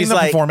 Watching the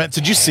performance,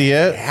 did you see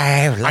it?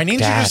 I need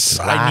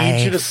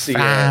you to see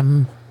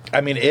it. I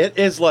mean, it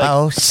is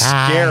like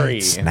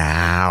scary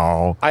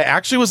now. I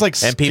actually was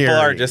like, and people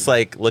are just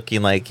like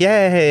looking like,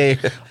 yay.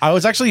 I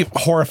was actually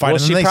horrified.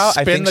 Well,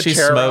 I think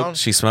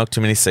she smoked too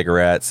many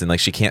cigarettes, and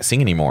like she can't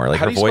sing anymore. Like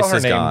her voice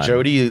is gone.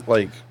 Jody,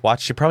 like,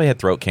 watch, she probably had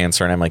throat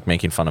cancer, and I'm like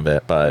making fun of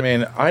it. But I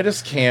mean, I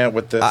just can't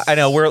with this. I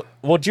know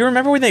well, do you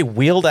remember when they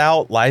wheeled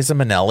out Liza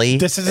Minnelli?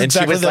 This is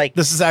exactly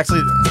this is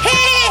actually,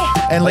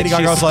 and Lady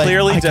Gaga was like,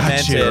 clearly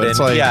demented, and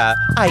like, yeah,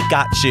 I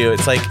got you.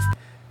 It's like,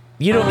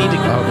 you don't need to.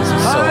 Oh, this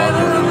is so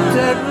awkward.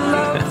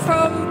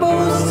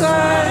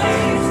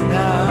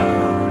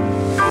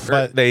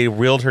 But they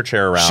wheeled her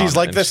chair around. She's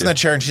like this in the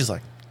chair, and she's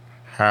like,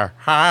 ha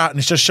ha, and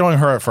it's just showing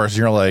her at first. And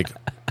you're like,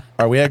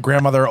 are we at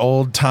grandmother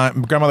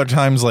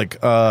times like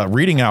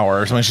reading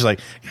hour or something? She's like,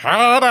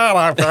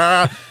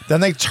 then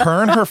they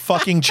turn her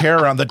fucking chair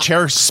around. The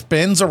chair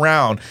spins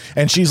around,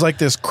 and she's like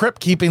this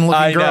crypt keeping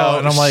looking girl.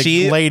 And I'm like,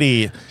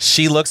 lady,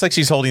 she looks like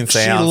she's holding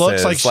seances. She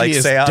looks like she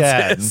is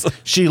dead.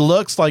 She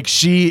looks like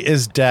she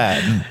is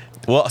dead.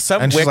 Well,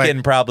 some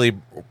Wiccan probably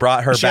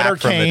brought her back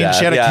from the dead.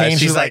 She had a cane.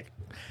 She's like,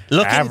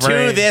 look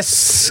into this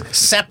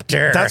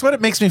scepter. That's what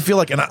it makes me feel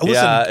like. And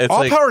listen,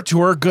 all power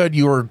to her. Good.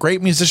 You were a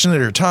great musician at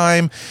your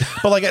time.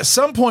 But like at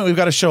some point, we've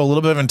got to show a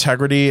little bit of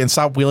integrity and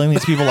stop wheeling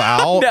these people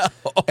out. No.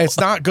 It's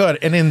not good.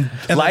 And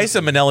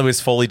Liza Minnelli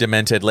was fully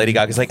demented. Lady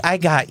Gaga's like, I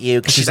got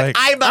you. She's like,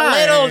 I'm a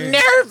little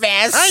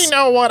nervous. I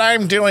know what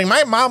I'm doing.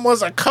 My mom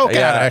was a coke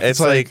addict. It's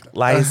like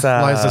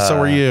Liza, so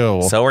are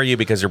you. So are you,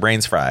 because your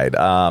brain's fried.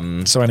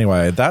 So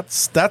anyway,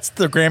 that's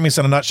the Grammys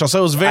in a nutshell. So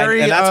it was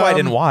very... and that's why I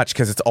didn't watch,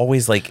 because it's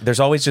always like, there's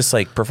always just just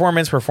like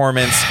performance,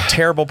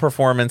 terrible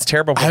performance.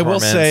 I will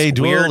say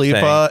Dua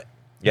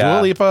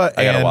Lipa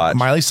and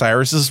Miley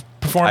Cyrus's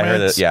performance. I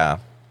heard that, yeah.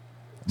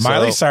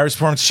 Miley Cyrus'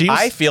 performance.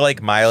 I feel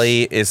like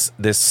Miley is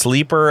this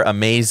sleeper,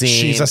 amazing.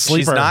 She's a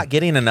sleeper. She's not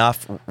getting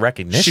enough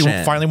recognition.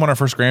 She finally won her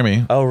first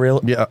Grammy. Oh,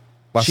 really? Yeah.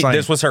 Last night.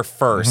 This was her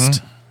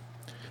first.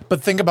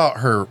 But think about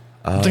her.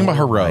 Think about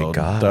her road. My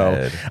God.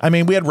 Though. I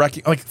mean, we had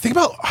think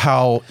about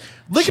how.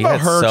 Think about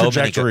her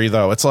trajectory,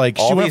 though. It's like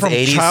she went from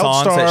 80s child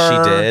songs star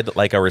that she did,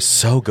 like, were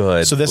so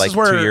good. So this like is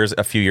where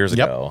a few years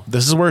ago.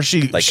 This is where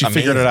she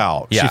figured it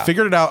out. Yeah. She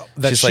figured it out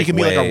that she like, can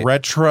be like a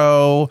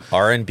retro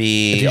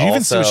R&B. Did you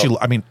even see what she?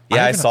 I mean,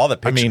 I saw the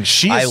picture. I mean,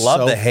 I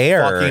love the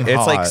hair.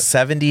 It's like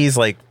 70s,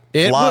 like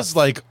it fluff. was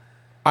like.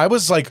 I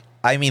was like.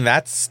 I mean,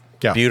 that's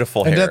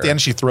beautiful hair. And then at the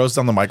end, she throws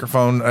down the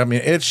microphone. I mean,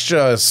 it's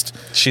just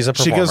she's a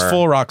performer. She goes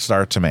full rock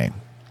star to me.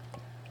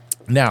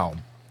 Now,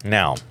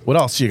 what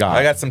else you got?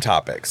 I got some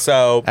topics.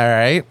 So, all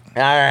right.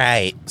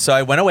 So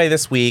I went away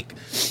this week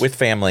with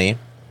family.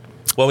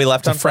 Well, we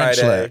left on French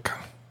Friday. Lick.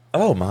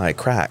 Oh my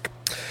crack!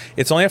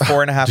 It's only a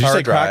 4.5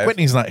 hour drive.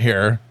 Whitney's not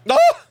here.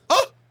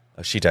 Oh,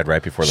 she died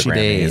right before the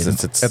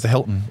Grammys. It's at the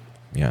Hilton.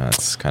 Yeah,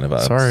 it's kind of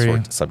a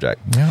sore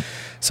subject. Yeah.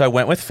 So I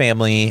went with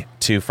family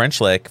to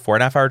French Lick,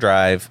 4.5 hour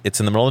drive. It's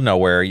in the middle of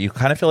nowhere. You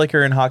kind of feel like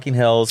you're in Hocking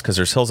Hills because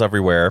there's hills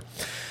everywhere.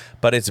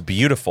 But it's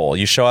beautiful.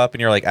 You show up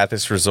and you're like at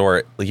this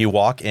resort. You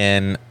walk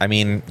in. I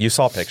mean, you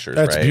saw pictures,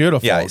 right? It's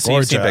beautiful. Yeah, so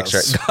you've seen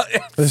pictures.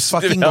 It's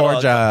fucking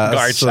gorgeous.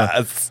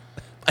 Gorgeous.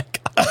 My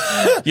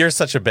God. You're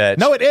such a bitch.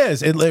 No, it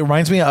is. It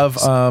reminds me of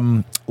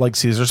like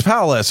Caesar's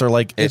Palace or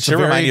like it should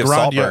remind you of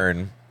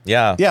Saltburn.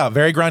 Yeah. Yeah,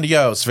 very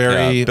grandiose.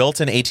 Very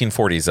built in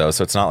 1840s though,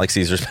 so it's not like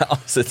Caesar's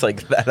Palace. It's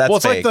like that's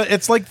it's fake.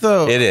 like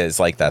the it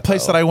is like that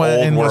place though. that I went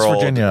Old in West World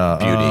Virginia.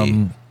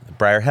 Beauty.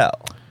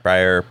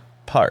 Briar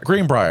Park.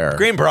 Greenbrier.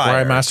 Where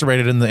I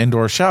masturbated in the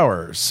indoor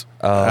showers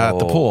at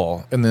the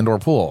pool, in the indoor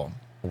pool.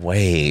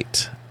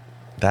 Wait.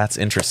 That's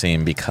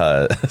interesting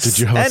because did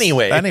you host?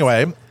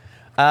 Anyway.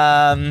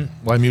 I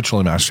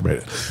mutually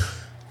masturbated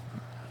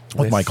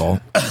with Michael.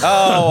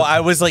 Oh,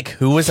 I was like,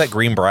 who was at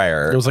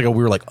Greenbrier? It was like we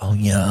were like, oh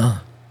yeah.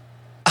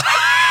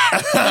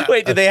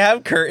 Wait, did they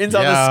have curtains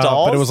on the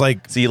stalls? But it was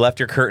like, so you left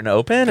your curtain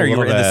open, or you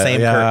were in the same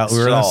curtain?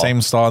 We were in the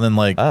same stall, and then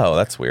like, oh,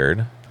 that's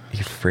weird.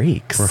 You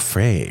freaks. We're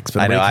freaks.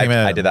 But I know.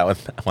 I did that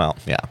with. Well,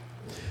 yeah.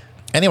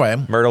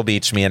 Anyway, Myrtle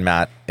Beach, me and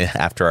Matt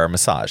after our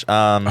massage.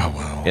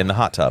 In the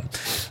hot tub.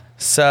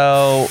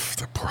 So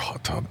the poor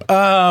hot tub.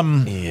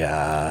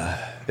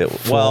 Yeah. It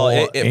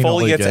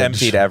fully gets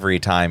emptied every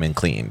time and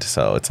cleaned.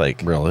 So it's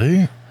like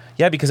really.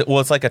 Yeah, because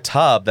it's like a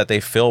tub that they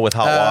fill with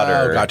hot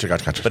water.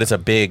 Gotcha. But it's a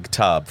big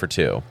tub for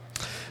two.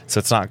 So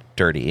it's not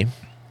dirty.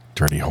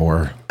 Dirty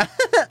whore.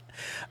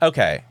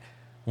 Okay.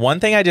 One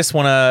thing I just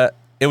want to...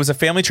 It was a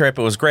family trip.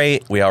 It was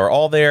great. We are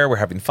all there. We're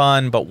having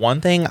fun. But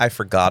one thing I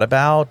forgot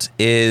about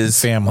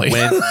is... family.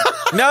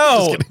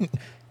 No!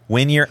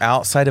 When you're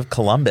outside of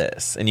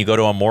Columbus and you go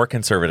to a more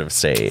conservative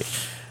state...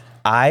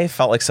 I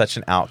felt like such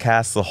an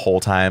outcast the whole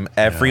time.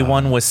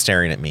 Everyone was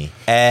staring at me.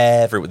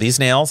 These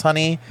nails,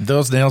 honey.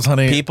 Those nails,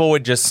 honey. People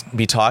would just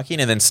be talking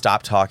and then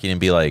stop talking and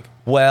be like,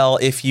 well,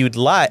 if you'd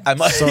like. I'm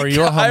like, so are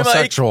you a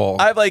homosexual?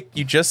 I'm like,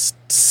 you just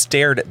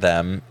stared at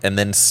them and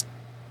then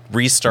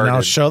restarted. Now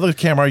show the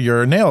camera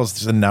your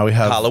nails. And now we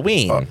have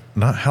Halloween.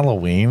 Not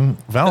Halloween.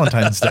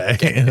 Valentine's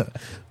Day.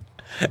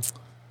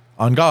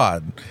 On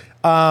God.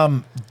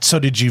 So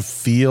did you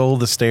feel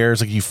the stares?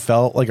 Like you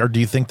felt like, or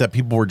do you think that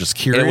people were just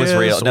curious? It was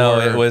real.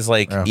 No, it was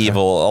like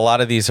evil. A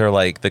lot of these are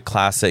like the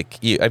classic.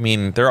 I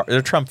mean,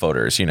 they're Trump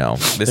voters. You know,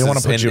 they want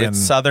to put you in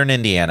Southern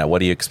Indiana. What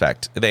do you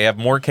expect? They have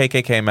more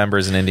KKK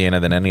members in Indiana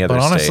than any other.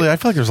 But honestly, state. I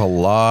feel like there's a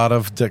lot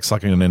of dick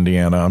sucking in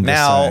Indiana.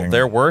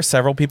 There were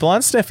several people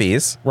on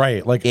sniffies,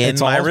 right? Like in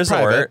my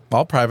resort,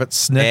 all private.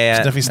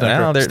 Sniffy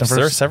sniffer. No,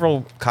 there are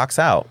several cocks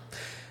out.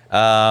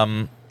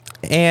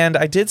 And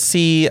I did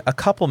see a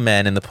couple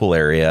men in the pool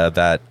area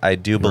that I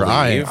do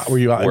believe were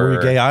you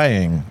gay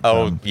eyeing?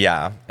 Oh,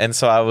 yeah. And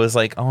so I was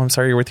like, oh, I'm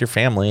sorry you're with your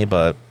family,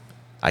 but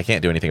I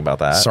can't do anything about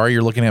that. Sorry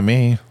you're looking at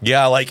me.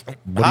 Yeah, like,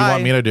 what do you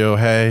want me to do?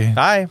 Hey.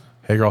 Hi.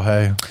 Hey, girl,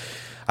 hey.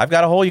 I've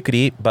got a hole you could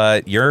eat,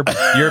 but you're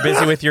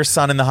busy with your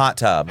son in the hot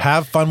tub.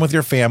 Have fun with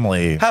your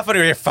family. Have fun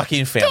with your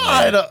fucking family.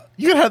 God,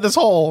 you had this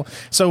hole.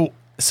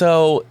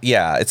 So,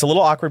 yeah, it's a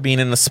little awkward being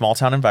in a small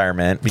town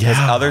environment because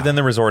other than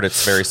the resort,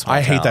 it's very small.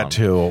 I hate that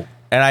too.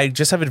 And I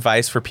just have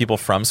advice for people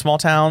from small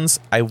towns.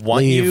 I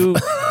want you,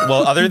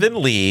 well, other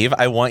than leave,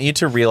 I want you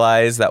to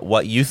realize that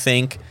what you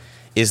think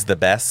is the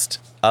best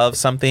of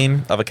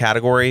something, of a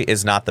category,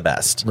 is not the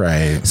best.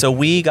 Right. So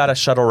we got a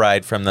shuttle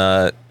ride from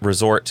the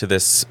resort to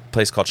this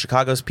place called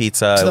Chicago's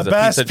Pizza. It's the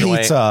best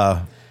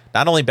pizza.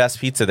 Not only best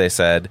pizza, they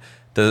said.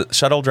 The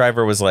shuttle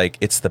driver was like,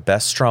 it's the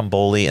best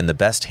stromboli and the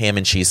best ham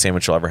and cheese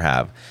sandwich you'll ever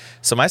have.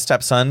 So my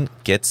stepson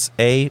gets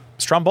a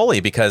stromboli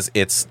because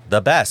it's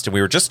the best. And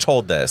we were just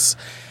told this.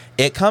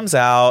 It comes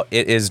out,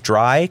 it is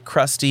dry,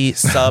 crusty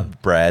sub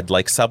bread,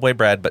 like Subway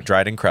bread, but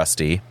dried and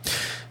crusty.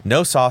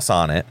 No sauce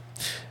on it.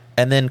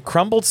 And then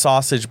crumbled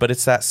sausage, but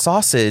it's that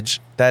sausage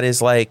that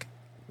is like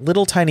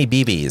little tiny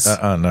BBs.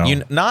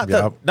 No. Not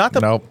the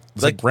nope.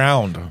 It's like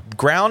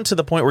ground to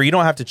the point where you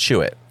don't have to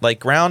chew it. Like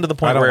ground to the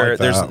point where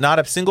there's not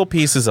a single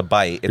piece is a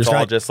bite. It's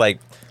all just like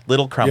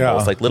little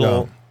crumbles, like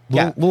little.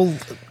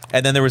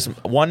 And then there was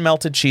one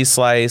melted cheese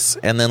slice,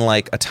 and then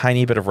like a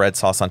tiny bit of red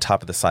sauce on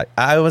top of the side.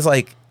 I was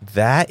like,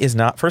 that is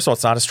not. First of all,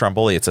 it's not a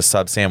stromboli. It's a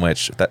sub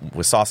sandwich that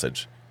with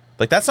sausage.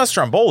 Like that's not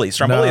stromboli.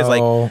 Stromboli is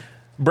like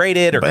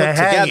braided or cooked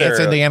together.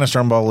 It's Indiana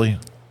stromboli.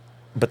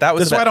 But that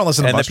was that's why I don't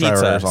listen to bus the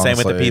pizza. drivers. Honestly. Same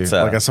with the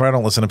pizza. Like that's why I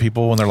don't listen to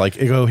people when they're like,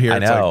 "Go here." I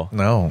know. It's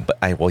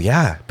like,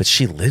 no, but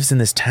she lives in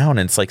this town,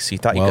 and it's like, so you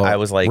thought I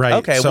was like, right.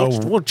 Okay, so,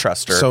 we'll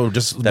trust her. So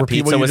just the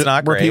pizza was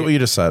not great. Repeat what you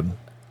just said.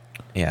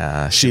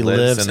 Yeah, she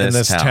lives in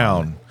this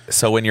town.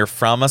 So when you're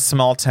from a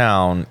small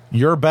town,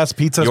 your best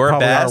pizza is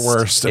probably our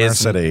worst in our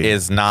city.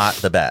 Is not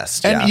the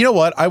best. And you know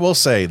what? I will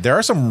say there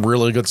are some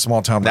really good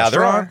small town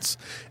restaurants,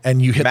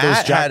 and you hit those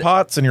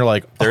jackpots, and you're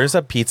like, there's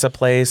a pizza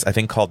place I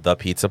think called The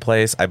Pizza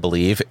Place, I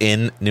believe,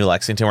 in New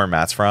Lexington where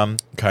Matt's from.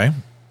 Okay.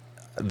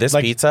 This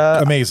pizza,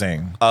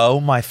 amazing.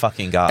 Oh my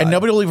fucking God. And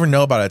nobody will even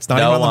know about it. It's not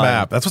even on the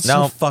map. That's what's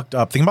so fucked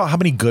up. Think about how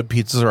many good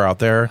pizzas are out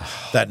there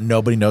that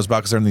nobody knows about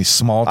because they're in these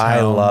small towns.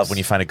 I love when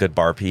you find a good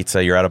bar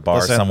pizza. You're at a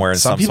bar somewhere in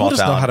some small town. Some people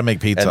just know how to make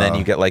pizza. And then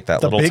you get like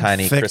that little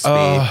tiny thick,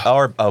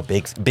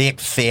 crispy, big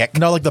thick.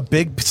 No, like the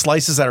big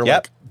slices that are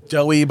like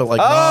doughy, but like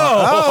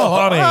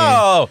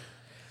honey.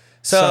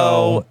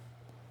 So,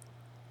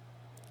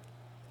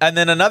 and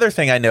then another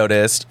thing I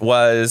noticed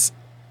was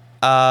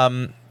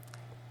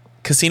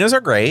casinos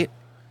are great.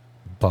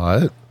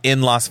 But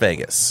in Las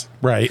Vegas.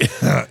 Right.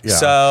 Yeah.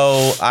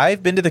 So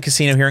I've been to the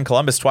casino here in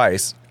Columbus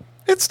twice.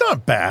 It's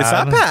not bad. It's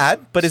not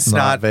bad, but it's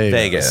not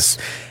Vegas.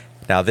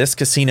 Now, this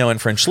casino in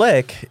French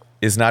Lick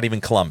is not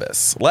even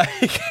Columbus. Like,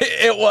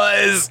 it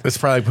was. It's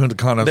probably Punta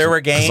Cana. There were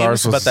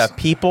games, but the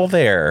people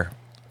there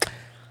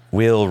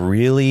will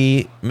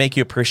really make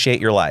you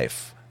appreciate your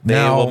life.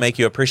 They will make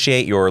you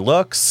appreciate your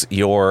looks,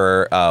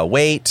 your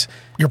weight,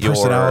 your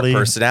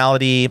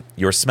personality,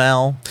 your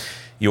smell.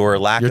 Your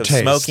lack of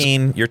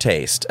smoking, your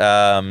taste,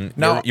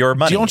 now, your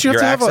money,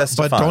 your access to funds.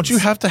 But don't you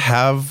have to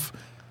have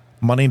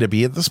money to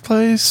be at this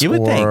place? You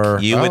would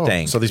think. You would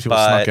think. So these people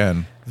snuck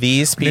in.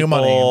 These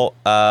people,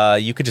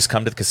 you could just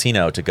come to the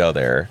casino to go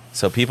there.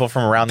 So people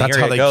from around the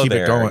area go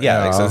there.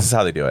 Yeah, so this is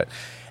how they do it.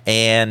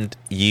 And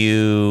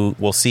you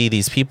will see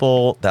these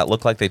people that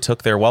look like they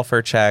took their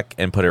welfare check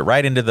and put it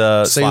right into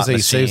the slot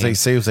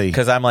machine.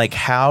 Because I'm like,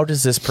 how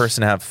does this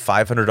person have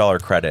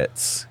 $500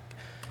 credits?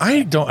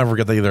 I don't ever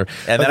get that either.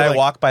 And then I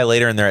walk by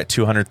later and they're at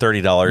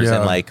 $230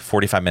 in like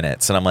 45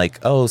 minutes. And I'm like,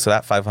 oh, so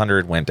that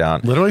 $500 went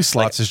down. Literally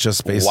slots is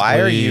just basically. Why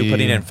are you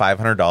putting in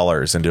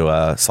 $500 into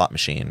a slot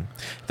machine?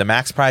 The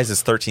max prize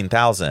is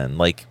 $13,000.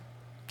 Like,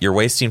 you're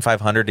wasting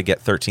 $500 to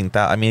get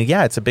 $13,000. I mean,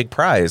 yeah, it's a big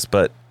prize,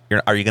 but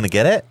are you going to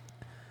get it?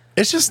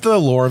 It's just the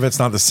lore of it's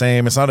not the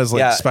same. It's not as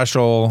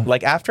special.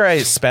 Like after I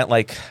spent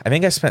I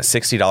think I spent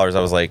 $60.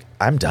 I was like,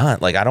 I'm done.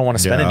 Like, I don't want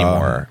to spend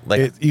anymore.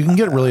 Like you can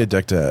get really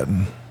addicted.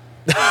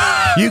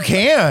 You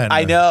can.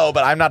 I know,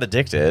 but I'm not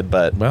addicted.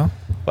 But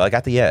I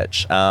got the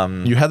itch.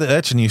 You had the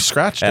itch and you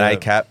scratched and it. I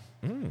kept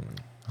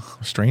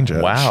strange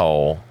itch.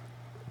 Wow,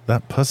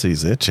 that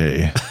pussy's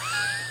itchy.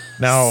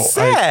 Now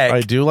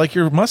I do like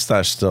your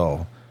mustache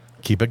still.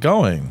 Keep it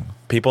going.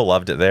 People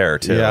loved it there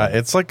too. Yeah,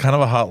 it's like kind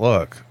of a hot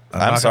look.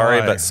 I'm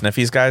sorry, but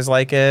Sniffy's guys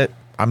like it.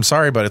 I'm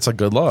sorry, but it's a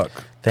good look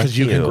because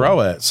you can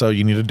grow it, so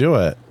you need to do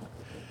it.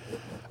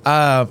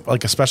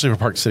 Like especially for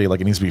Park City, like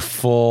it needs to be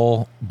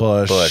full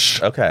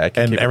bush. Okay, I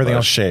can and everything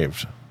else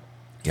shaved.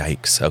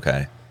 Yikes.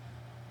 Okay,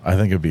 I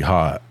think it'd be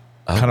hot.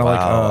 Oh, kind of like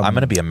I'm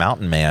going to be a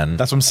mountain man.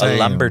 That's what I'm saying. A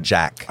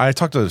lumberjack. I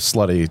talked to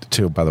Slutty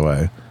too, by the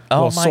way.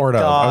 Oh my sort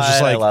of. God, I was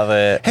just like, I love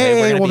it.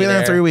 Hey, we'll be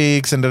there in 3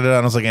 weeks, and I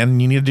was like,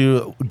 and you need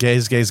to do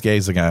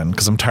gays again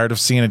because I'm tired of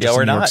seeing it. Just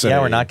in New York City.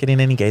 Yeah, we're not getting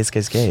any gays.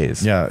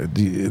 Yeah,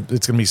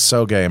 it's gonna be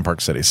so gay in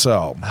Park City.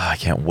 So I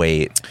can't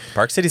wait.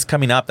 Park City's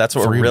coming up. That's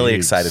what we're really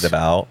excited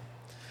about.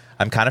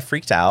 I'm kind of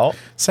freaked out.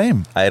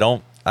 Same. I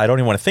don't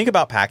even want to think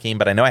about packing,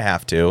 but I know I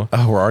have to.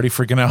 Oh, we're already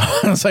freaking out.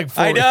 It's like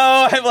 4 I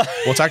know. I'm like,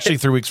 well, it's actually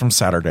 3 weeks from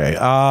Saturday.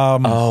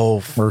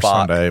 Or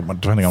Sunday,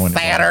 depending on when.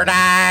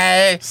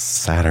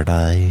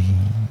 Saturday.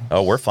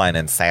 Oh, we're flying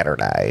in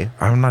Saturday.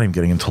 I'm not even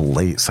getting until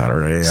late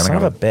Saturday. Son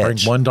of a bitch. Bring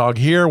one dog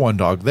here, one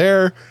dog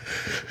there.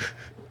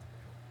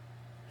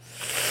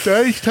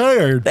 Daddy's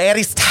tired.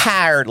 Daddy's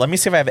tired. Let me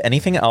see if I have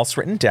anything else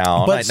written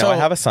down. I know I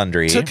have a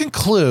sundry. To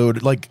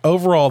conclude, like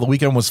overall, the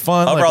weekend was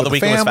fun. Overall, the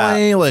weekend was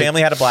fun.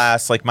 Family had a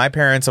blast. Like my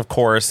parents, of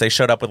course, they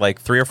showed up with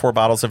like 3 or 4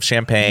 bottles of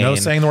champagne. No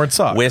saying the word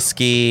suck.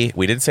 Whiskey.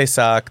 We didn't say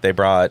suck. They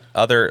brought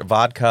other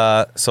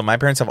vodka. So my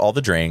parents have all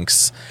the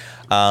drinks.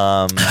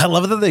 I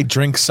love it that they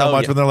drink so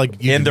much when they're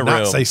like, you in the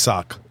room. Say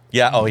suck.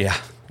 Yeah. Oh, yeah.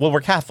 Well, we're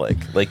Catholic.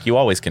 Like, you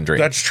always can drink.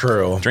 That's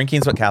true.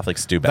 Drinking's what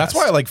Catholics do best. That's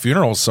why I like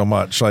funerals so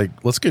much. Like,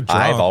 let's get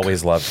drunk. I've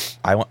always loved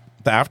the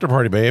after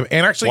party, babe.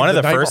 And actually, one of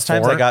the first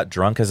times I got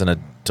drunk as an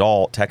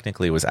adult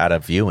technically was at a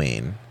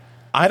viewing.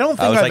 I don't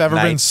think I've ever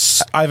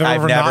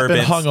not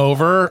been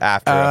hungover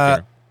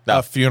after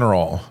a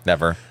funeral.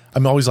 Never.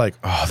 I'm always like,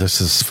 oh,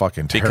 this is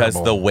fucking terrible.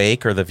 Because the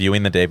wake or the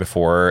viewing the day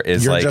before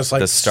is You're like just,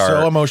 like, the start.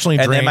 so emotionally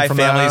and then drained my from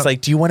family's that.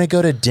 like, do you want to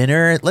go to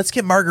dinner? Let's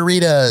get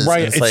margaritas.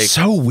 Right. And It's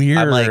so weird.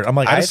 I'm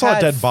like, I just saw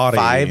a dead body.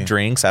 5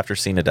 drinks after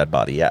seeing a dead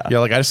body. Yeah. Yeah,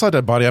 like I just saw a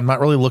dead body. I'm not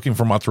really looking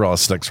for mozzarella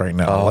sticks right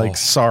now. Oh. Like,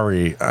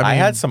 sorry. I mean,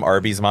 had some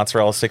Arby's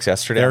mozzarella sticks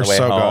yesterday on they're the way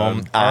so home.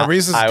 good.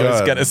 Arby's is I good.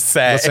 was gonna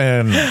say,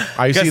 listen,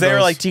 I because see they were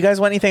those- like, "Do you guys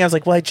want anything?" I was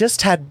like, "Well, I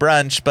just had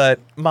brunch, but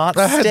mozz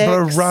I had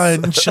sticks."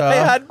 brunch. I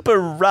had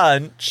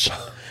brunch.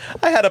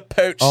 I had a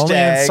poached Only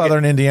egg. in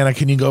Southern Indiana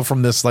can you go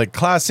from this like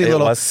classy It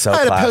little. was so I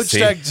had classy.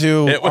 a poached egg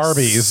to It was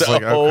Arby's. so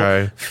Like,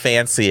 okay,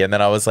 fancy, and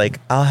then I was like,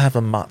 "I'll have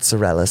a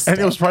mozzarella stick."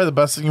 and it was probably the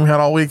best thing you had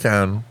all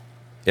weekend.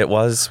 It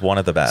was one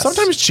of the best.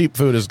 Sometimes cheap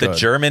food is the good.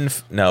 German.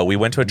 No, we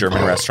went to a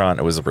German restaurant.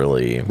 It was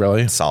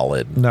really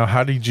solid. Now,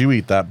 how did you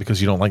eat that?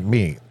 Because you don't like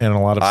meat and a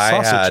lot of I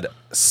sausage. had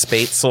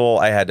spätzle.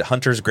 I had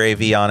Hunter's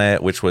gravy on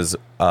it, which was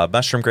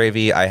mushroom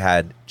gravy. I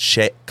had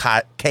Käse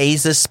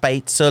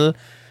spätzle,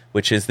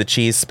 which is the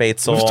cheese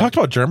spätzle. We've talked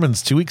about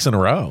Germans 2 weeks in a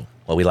row.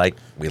 Well, we like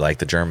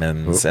the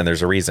Germans, and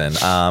there's a reason.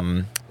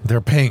 They're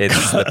pink.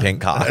 It's the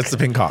pink cock. It's the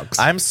pink cocks.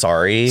 I'm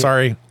sorry.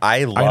 Sorry.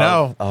 I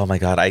know. Oh my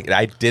god.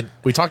 I did.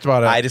 We talked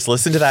about it. I just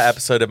listened to that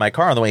episode in my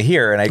car on the way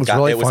here, and was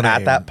really it was funny.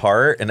 at that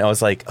part, and I was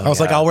like, I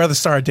was like, I'll wear the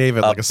Star of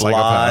David like a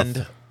psychopath.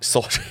 blonde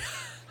soldier.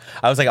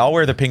 I was like, I'll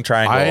wear the pink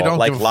triangle. I don't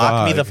like give a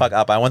lock me fuck. the fuck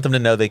up. I want them to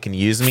know they can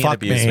use me and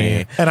abuse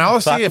me. And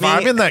honestly, Fuck if me.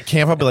 I'm in that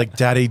camp, I'll be like,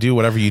 Daddy, do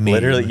whatever you need.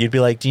 Literally, you'd be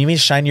like, "Do you need me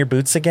to shine your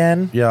boots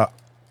again?" Yeah.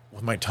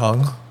 With my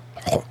tongue.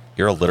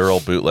 You're a literal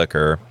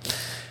bootlicker.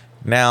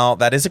 Now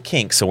that is a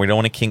kink, so we don't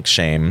want to kink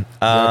shame.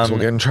 We'll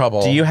get in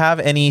trouble. Do you have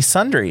any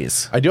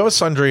sundries? I do have a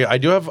sundry. I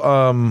do have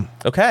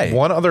Okay.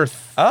 one other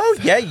Oh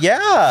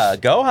yeah.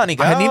 Go, honey.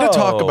 Go. I need to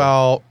talk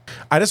about.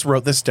 I just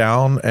wrote this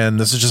down, and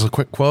this is just a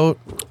quick quote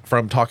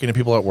from talking to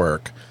people at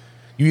work.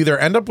 You either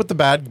end up with the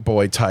bad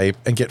boy type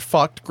and get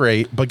fucked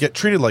great, but get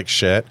treated like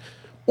shit,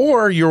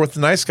 or you're with the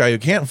nice guy who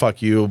can't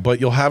fuck you,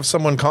 but you'll have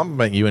someone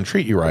compliment you and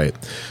treat you right.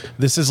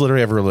 This is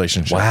literally every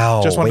relationship.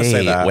 Wow. Just want to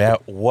say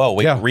that. Whoa.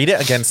 Wait. Yeah. Read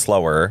it again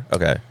slower.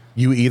 Okay.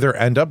 You either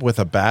end up with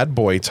a bad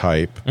boy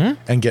type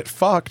and get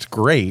fucked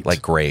great,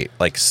 Like great.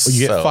 Like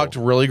you get fucked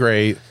really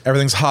great,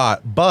 everything's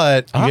hot,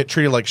 but you get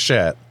treated like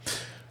shit.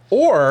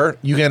 Or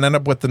you can end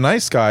up with the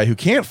nice guy who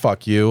can't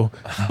fuck you,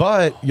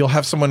 but you'll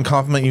have someone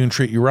compliment you and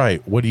treat you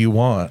right. What do you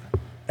want?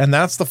 And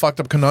that's the fucked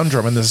up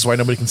conundrum, and this is why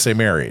nobody can stay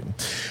married.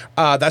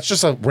 That's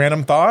just a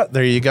random thought.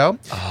 There you go.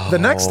 The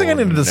next thing I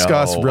need to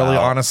discuss, really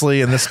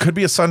honestly, and this could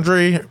be a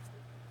sundry,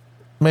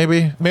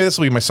 maybe this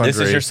will be my sundry. This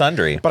is your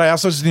sundry. But I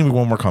also just need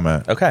one more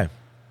comment. Okay.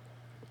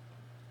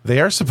 They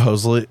are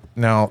supposedly,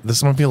 now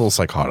this might be a little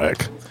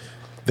psychotic.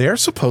 They are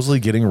supposedly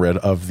getting rid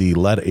of the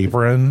lead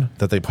apron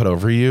that they put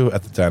over you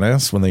at the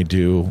dentist when they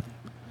do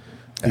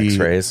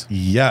X-rays.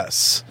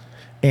 Yes.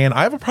 And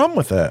I have a problem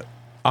with it.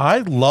 I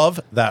love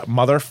that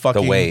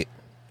motherfucking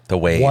The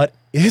weight. What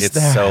is it's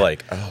that? So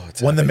like, oh,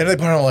 it's when the heavy. minute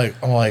they put it on,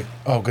 I'm like,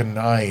 oh, good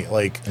night.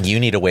 Like, You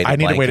need a weighted I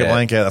need blanket. a weighted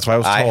blanket. That's why I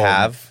was told. I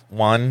have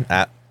one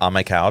on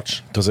my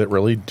couch. Does it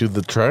really do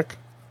the trick?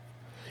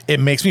 It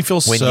makes me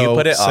feel When so you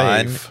put it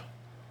safe. on,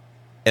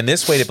 and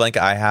this weighted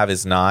blanket I have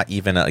is not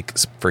even like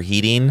for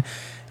heating.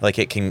 Like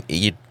it can,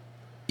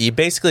 you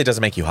basically, it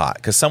doesn't make you hot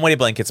because some weighted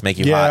blankets make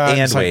you hot and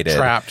it's like weighted.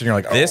 trapped, and you're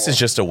like, This oh. is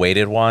just a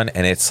weighted one,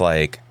 and it's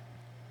like,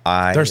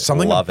 There's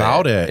something love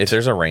about it. If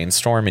there's a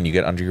rainstorm and you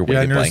get under your Yeah,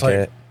 weighted and you're just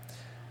blanket,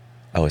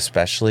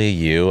 especially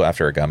you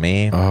after a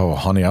gummy, Oh,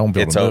 honey, I won't be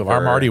able It's to move. over.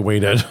 I'm already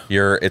weighted.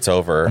 it's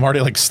over. I'm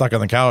already like stuck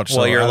on the couch. well,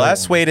 so you're I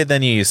less don't- weighted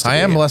than you used to I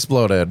be. am less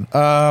bloated.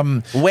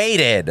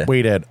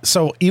 weighted.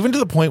 So even to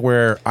the point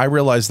where I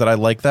realized that I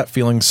like that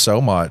feeling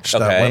so much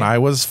that Okay. when I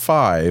was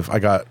 5, I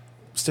got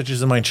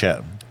stitches in my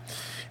chin.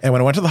 And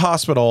when I went to the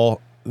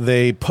hospital,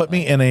 they put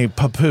me in a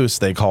papoose,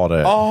 they called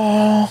it.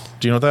 Oh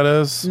Do you know what that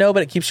is? no,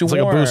 but it keeps you It's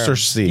warm. like a booster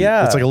seat.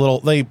 Yeah, It's like a little,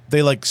 they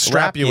like strap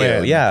Wrap you you,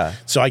 in. yeah.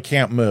 So I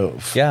can't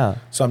move. Yeah.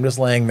 So I'm just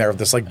laying there with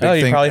this like big Oh,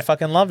 you thing. probably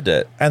fucking loved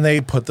it. And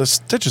they put the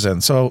stitches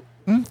in. So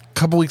a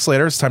couple weeks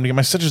later, it's time to get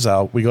my stitches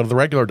out. We go to the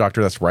regular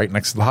doctor that's right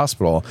next to the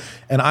hospital.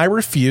 And I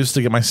refused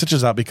to get my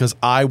stitches out because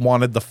I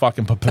wanted the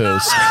fucking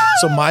papoose.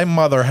 So my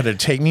mother had to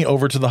take me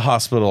over to the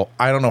hospital.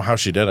 I don't know how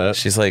she did it.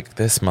 She's like,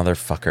 this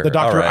motherfucker. The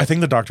doctor, All right. I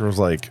think the doctor was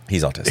like,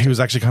 He's autistic. He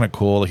was actually kind of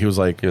cool. He was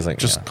like,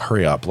 just yeah.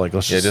 hurry up. Like,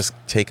 let's Yeah, just.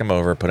 just take him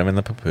over, put him in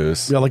the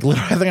papoose. Yeah, like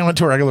literally, I think I went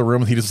to a regular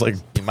room and he just like.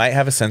 You might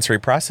have a sensory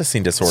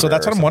processing disorder. So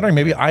that's or what I'm something. wondering.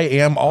 Maybe I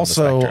am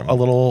also spectrum. a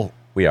little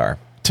We are.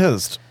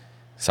 tizzed.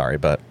 Sorry,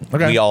 but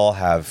Okay. we all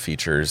have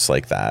features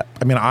like that.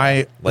 I mean,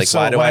 Like, so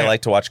why do when I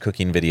like to watch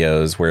cooking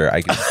videos where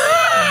I can...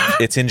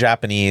 It's in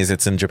Japanese,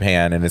 it's in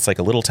Japan, and it's like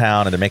a little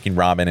town, and they're making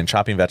ramen and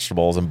chopping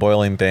vegetables and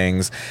boiling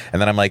things.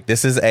 And then I'm like,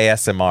 this is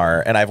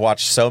ASMR. And I've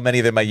watched so many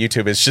of them on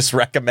YouTube, it's just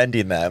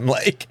recommending them.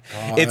 Like,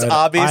 it's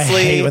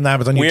obviously... I hate when that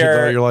happens on YouTube,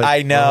 though. You're like,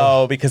 I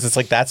know, because it's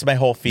like, that's my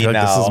whole feed You're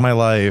like, now. this is my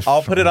life.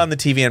 I'll put it on the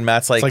TV, and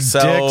Matt's like, like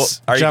so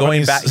dicks, are you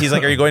going Japanese- back? He's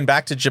like, are you going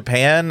back to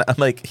Japan? I'm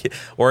like,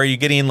 or are you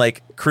getting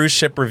like cruise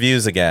ship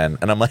reviews again?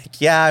 And I'm like,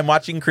 yeah, I'm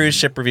watching cruise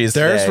ship reviews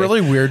There's today.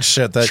 really weird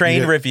shit that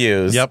Train you-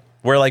 reviews. Yep.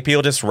 Where like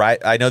people just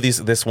ride. I know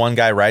this one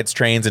guy rides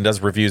trains and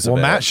does reviews of it.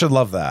 Well, Matt should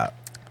love that.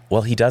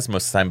 Well, he does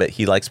most of the time, but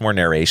he likes more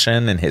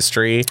narration and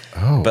history.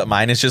 Oh. But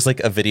mine is just like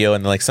a video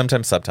and like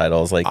sometimes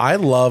subtitles. Like I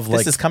love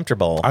this is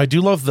comfortable. I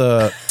do love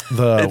the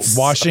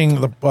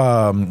washing the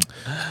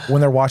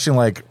when they're washing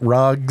like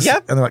rugs.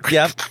 Yep. And they're like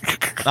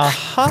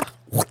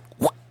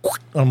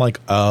I'm like,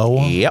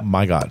 oh yep.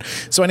 my God.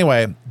 So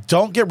anyway,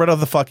 don't get rid of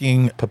the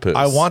fucking papoose.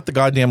 I want the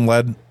goddamn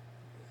lead.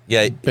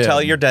 Yeah,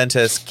 tell your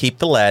dentist keep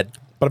the lead.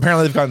 But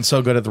apparently they've gotten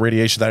so good at the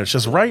radiation that it's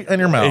just right in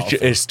your mouth.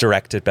 It's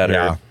directed better.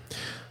 Yeah.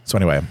 So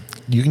anyway,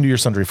 you can do your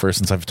sundry first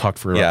since I've talked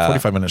for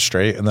 45 minutes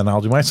straight, and then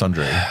I'll do my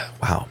sundry.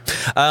 Wow.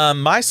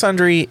 My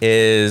sundry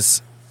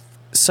is...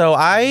 So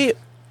I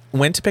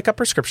went to pick up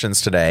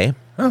prescriptions today.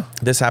 Oh.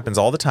 This happens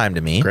all the time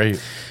to me.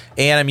 Great.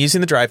 And I'm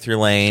using the drive-through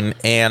lane,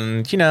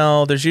 and, you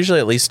know, there's usually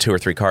at least 2 or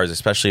 3 cars,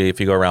 especially if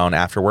you go around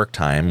after work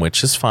time,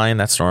 which is fine.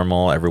 That's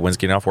normal. Everyone's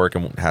getting off work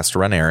and has to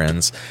run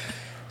errands.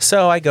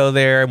 So I go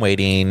there, I'm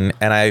waiting,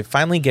 and I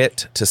finally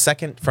get to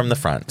second from the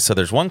front. So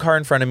there's one car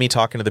in front of me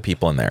talking to the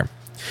people in there.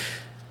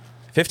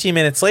 15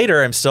 minutes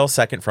later, I'm still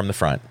second from the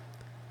front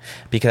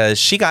because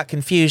she got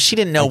confused. She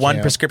didn't know one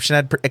prescription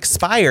had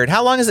expired.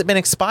 How long has it been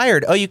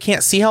expired? Oh, you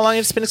can't see how long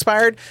it's been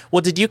expired?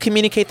 Well, did you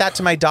communicate that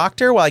to my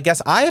doctor? Well, I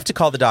guess I have to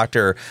call the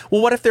doctor.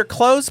 Well, what if they're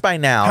closed by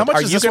now? How much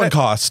does this one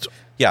cost?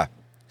 Yeah.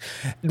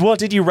 Well,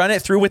 did you run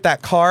it through with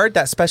that card,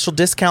 that special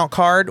discount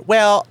card?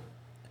 Well,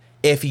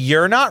 if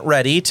you're not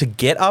ready to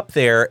get up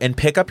there and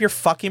pick up your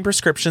fucking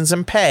prescriptions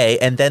and pay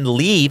and then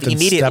leave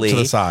immediately, step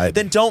to the side.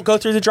 Then don't go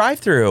through the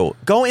drive-thru.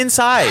 Go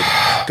inside.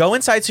 Go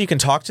inside so you can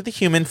talk to the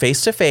human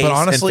face to face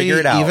and figure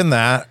it out. Even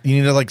that, you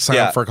need to like sign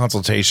up for a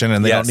consultation,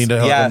 and they don't need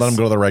to let them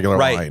go to the regular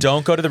line. Right.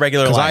 Don't go to the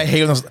regular line. Because I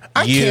hate those.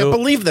 I can't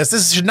believe this.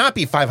 This should not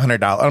be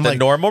 $500. The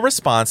normal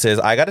response is,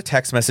 I got a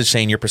text message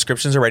saying your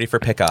prescriptions are ready for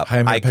pickup.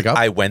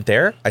 I went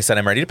there. I said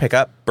I'm ready to pick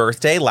up.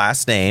 Birthday,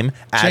 last name,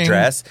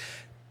 address.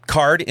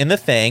 Card in the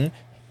thing,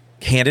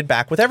 handed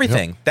back with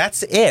everything. Yep.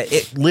 That's it.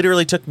 It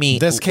literally took me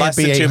less than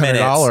 2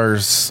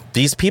 minutes.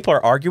 These people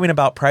are arguing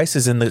about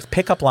prices in the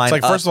pickup line.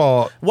 It's like, first of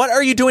all, what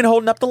are you doing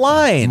holding up the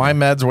line? My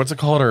meds, what's it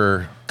called?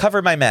 Or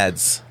Cover My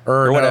Meds.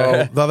 Or whatever.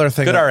 No, the other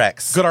thing. GoodRx.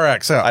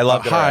 GoodRx. Yeah. I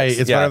love GoodRx. Hi,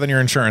 it's better than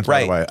your insurance,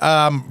 by the way.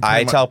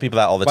 I tell people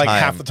that all the time.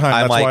 Like half the time.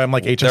 That's why I'm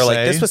like HSA. They're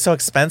like, this was so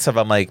expensive.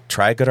 I'm like,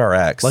 try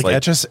GoodRx. Like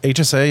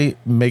HSA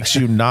makes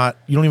you not,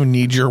 you don't even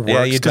need your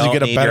work because you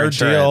get a better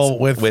deal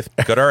with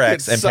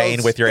GoodRx and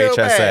paying with your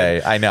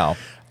HSA. I know.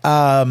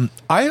 I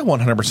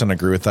 100%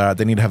 agree with that.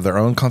 They need to have their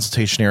own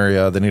consultation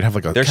area. They need to have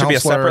like a There should be a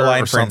separate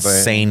line for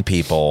insane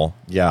people.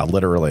 Yeah,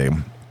 literally.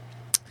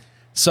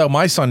 So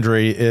my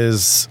sundry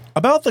is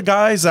about the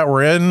guys that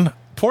were in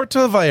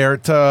Puerto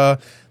Vallarta,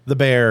 the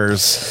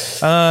Bears.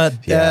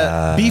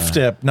 Beef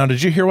dip. Now,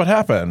 did you hear what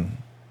happened?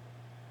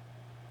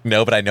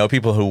 No, but I know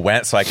people who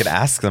went, so I could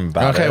ask them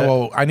about it. Okay,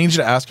 well, I need you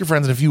to ask your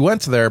friends. And if you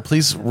went there,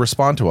 please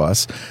respond to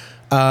us.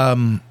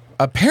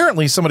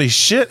 Apparently, somebody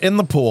shit in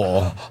the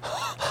pool.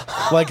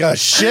 Like a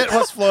shit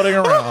was floating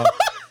around.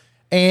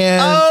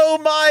 And oh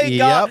my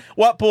God.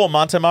 What pool?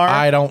 Montemar?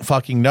 I don't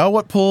fucking know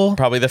what pool.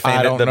 Probably the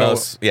famous,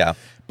 most, yeah.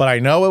 But I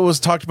know it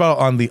was talked about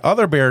on the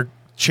other bear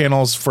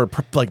channels for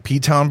like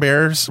P-Town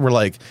Bears. We're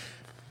like,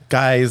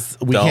 guys,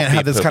 we can't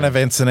have this kind of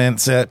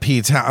incidents at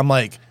P-Town. I'm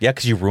like, yeah,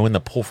 because you ruined the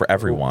pool for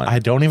everyone. I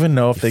don't even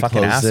know if they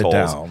closed it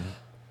down.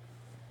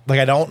 Like,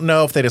 I don't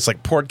know if they just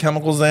like poured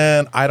chemicals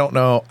in. I don't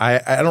know. I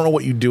don't know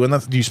what you do in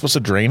that. Are you supposed to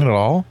drain it at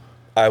all?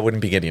 I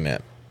wouldn't be getting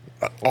it.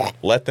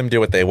 Let them do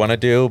what they want to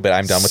do, but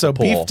I'm done with the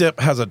pool. So beef dip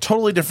has a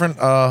totally different.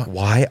 A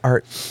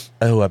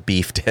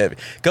beef dip?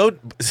 Go.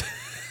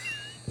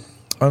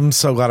 I'm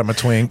so glad I'm a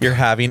twink. You're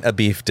having a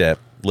beef dip,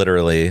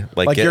 literally.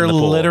 Like you're in the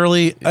pool.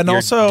 Literally, and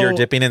also you're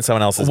dipping in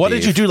someone else's. What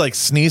beef. did you do? Like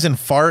sneeze and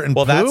fart and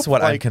well, poop? That's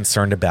what I'm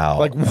concerned about.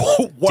 Like,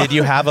 what? Did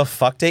you have a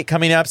fuck date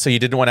coming up, so you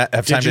didn't want to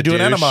have time to do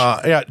an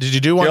enema? Yeah. Did you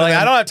do one? You're like,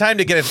 I don't have time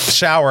to get a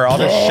shower. I'll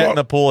just shit in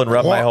the pool and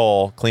rub my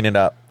hole, clean it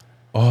up.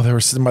 Oh, they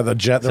were sitting by the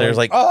jet. They're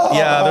like,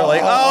 yeah, they're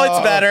like, oh,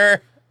 it's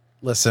better.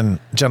 Listen,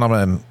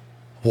 gentlemen,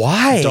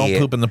 why don't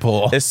poop in the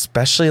pool?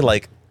 Especially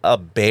like a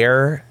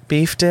bear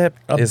beef dip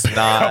is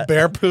not a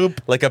bear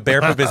poop. Like a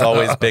bear poop is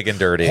always big and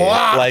dirty.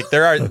 Like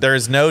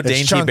there's no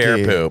dainty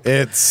bear poop.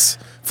 It's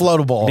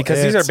floatable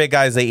because these are big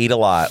guys. They eat a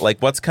lot.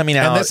 Like what's coming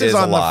out and this is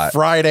on a lot. The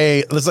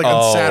Friday. This is like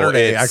on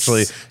Saturday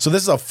actually. So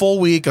this is a full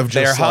week of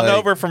just they're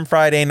hungover from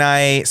Friday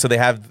night, so they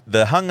have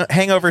the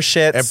hangover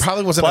shits. It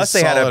probably wasn't. Plus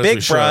they had a big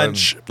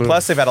brunch.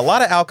 Plus they've had a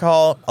lot of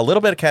alcohol, a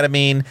little bit of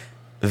ketamine.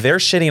 They're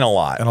shitting a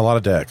lot. And a lot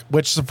of dick.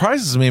 Which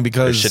surprises me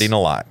because they're shitting a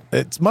lot.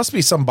 It must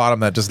be some bottom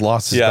that just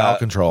lost his bowel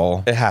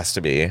control. It has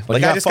to be.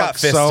 Like I just got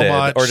fisted. So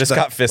much or just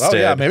got fisted. Oh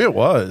yeah, maybe it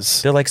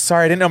was. They're like,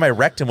 sorry, I didn't know my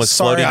rectum was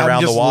floating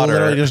around the water.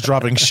 Literally just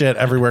dropping shit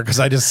everywhere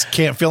because I just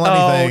can't feel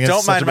anything. Oh,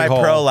 don't mind my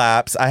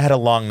prolapse. I had a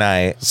long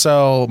night.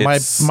 So my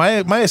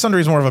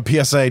sundry is more of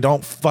a PSA.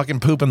 Don't fucking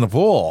poop in the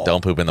pool.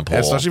 Don't poop in the pool.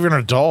 Especially if you're an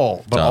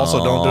adult. But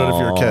also don't do it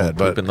if you're a kid.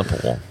 Poop in the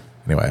pool.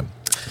 Anyway.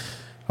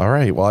 All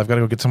right. Well, I've got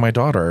to go get to my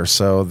daughter.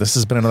 So this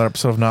has been another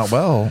episode of Not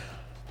Well.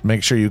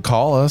 make sure you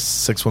call us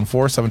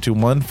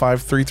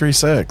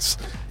 614-721-5336.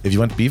 If you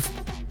went to beef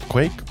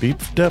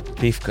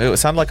dip. It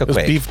sounded like a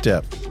quake. Beef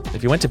dip.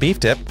 If you went to Beef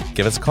Dip,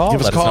 give us a call.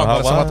 Give us a call. Let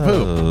us know about the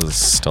poop.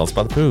 Tell us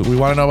about the poop. We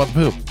want to know about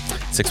the poop.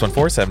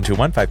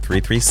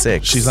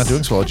 614-721-5336. She's not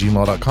doing swell at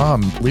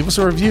gmail.com. Leave us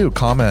a review,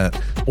 comment,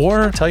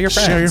 or tell your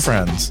friends. Share your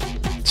friends.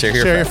 Share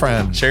your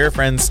friends. Share your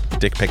friends'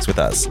 dick pics with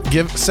us.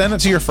 Send it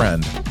to your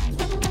friend.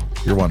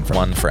 Your one friend.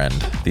 One friend.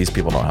 These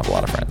people don't have a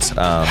lot of friends.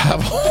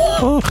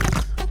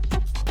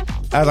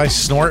 As I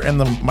snort in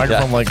the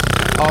microphone,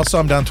 also,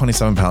 I'm down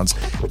 27 pounds.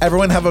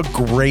 Everyone have a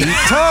great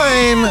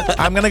time.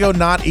 I'm going to go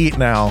not eat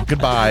now.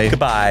 Goodbye.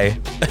 Goodbye.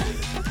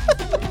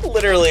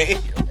 Literally.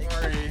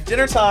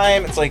 Dinner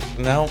time. It's like,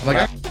 no.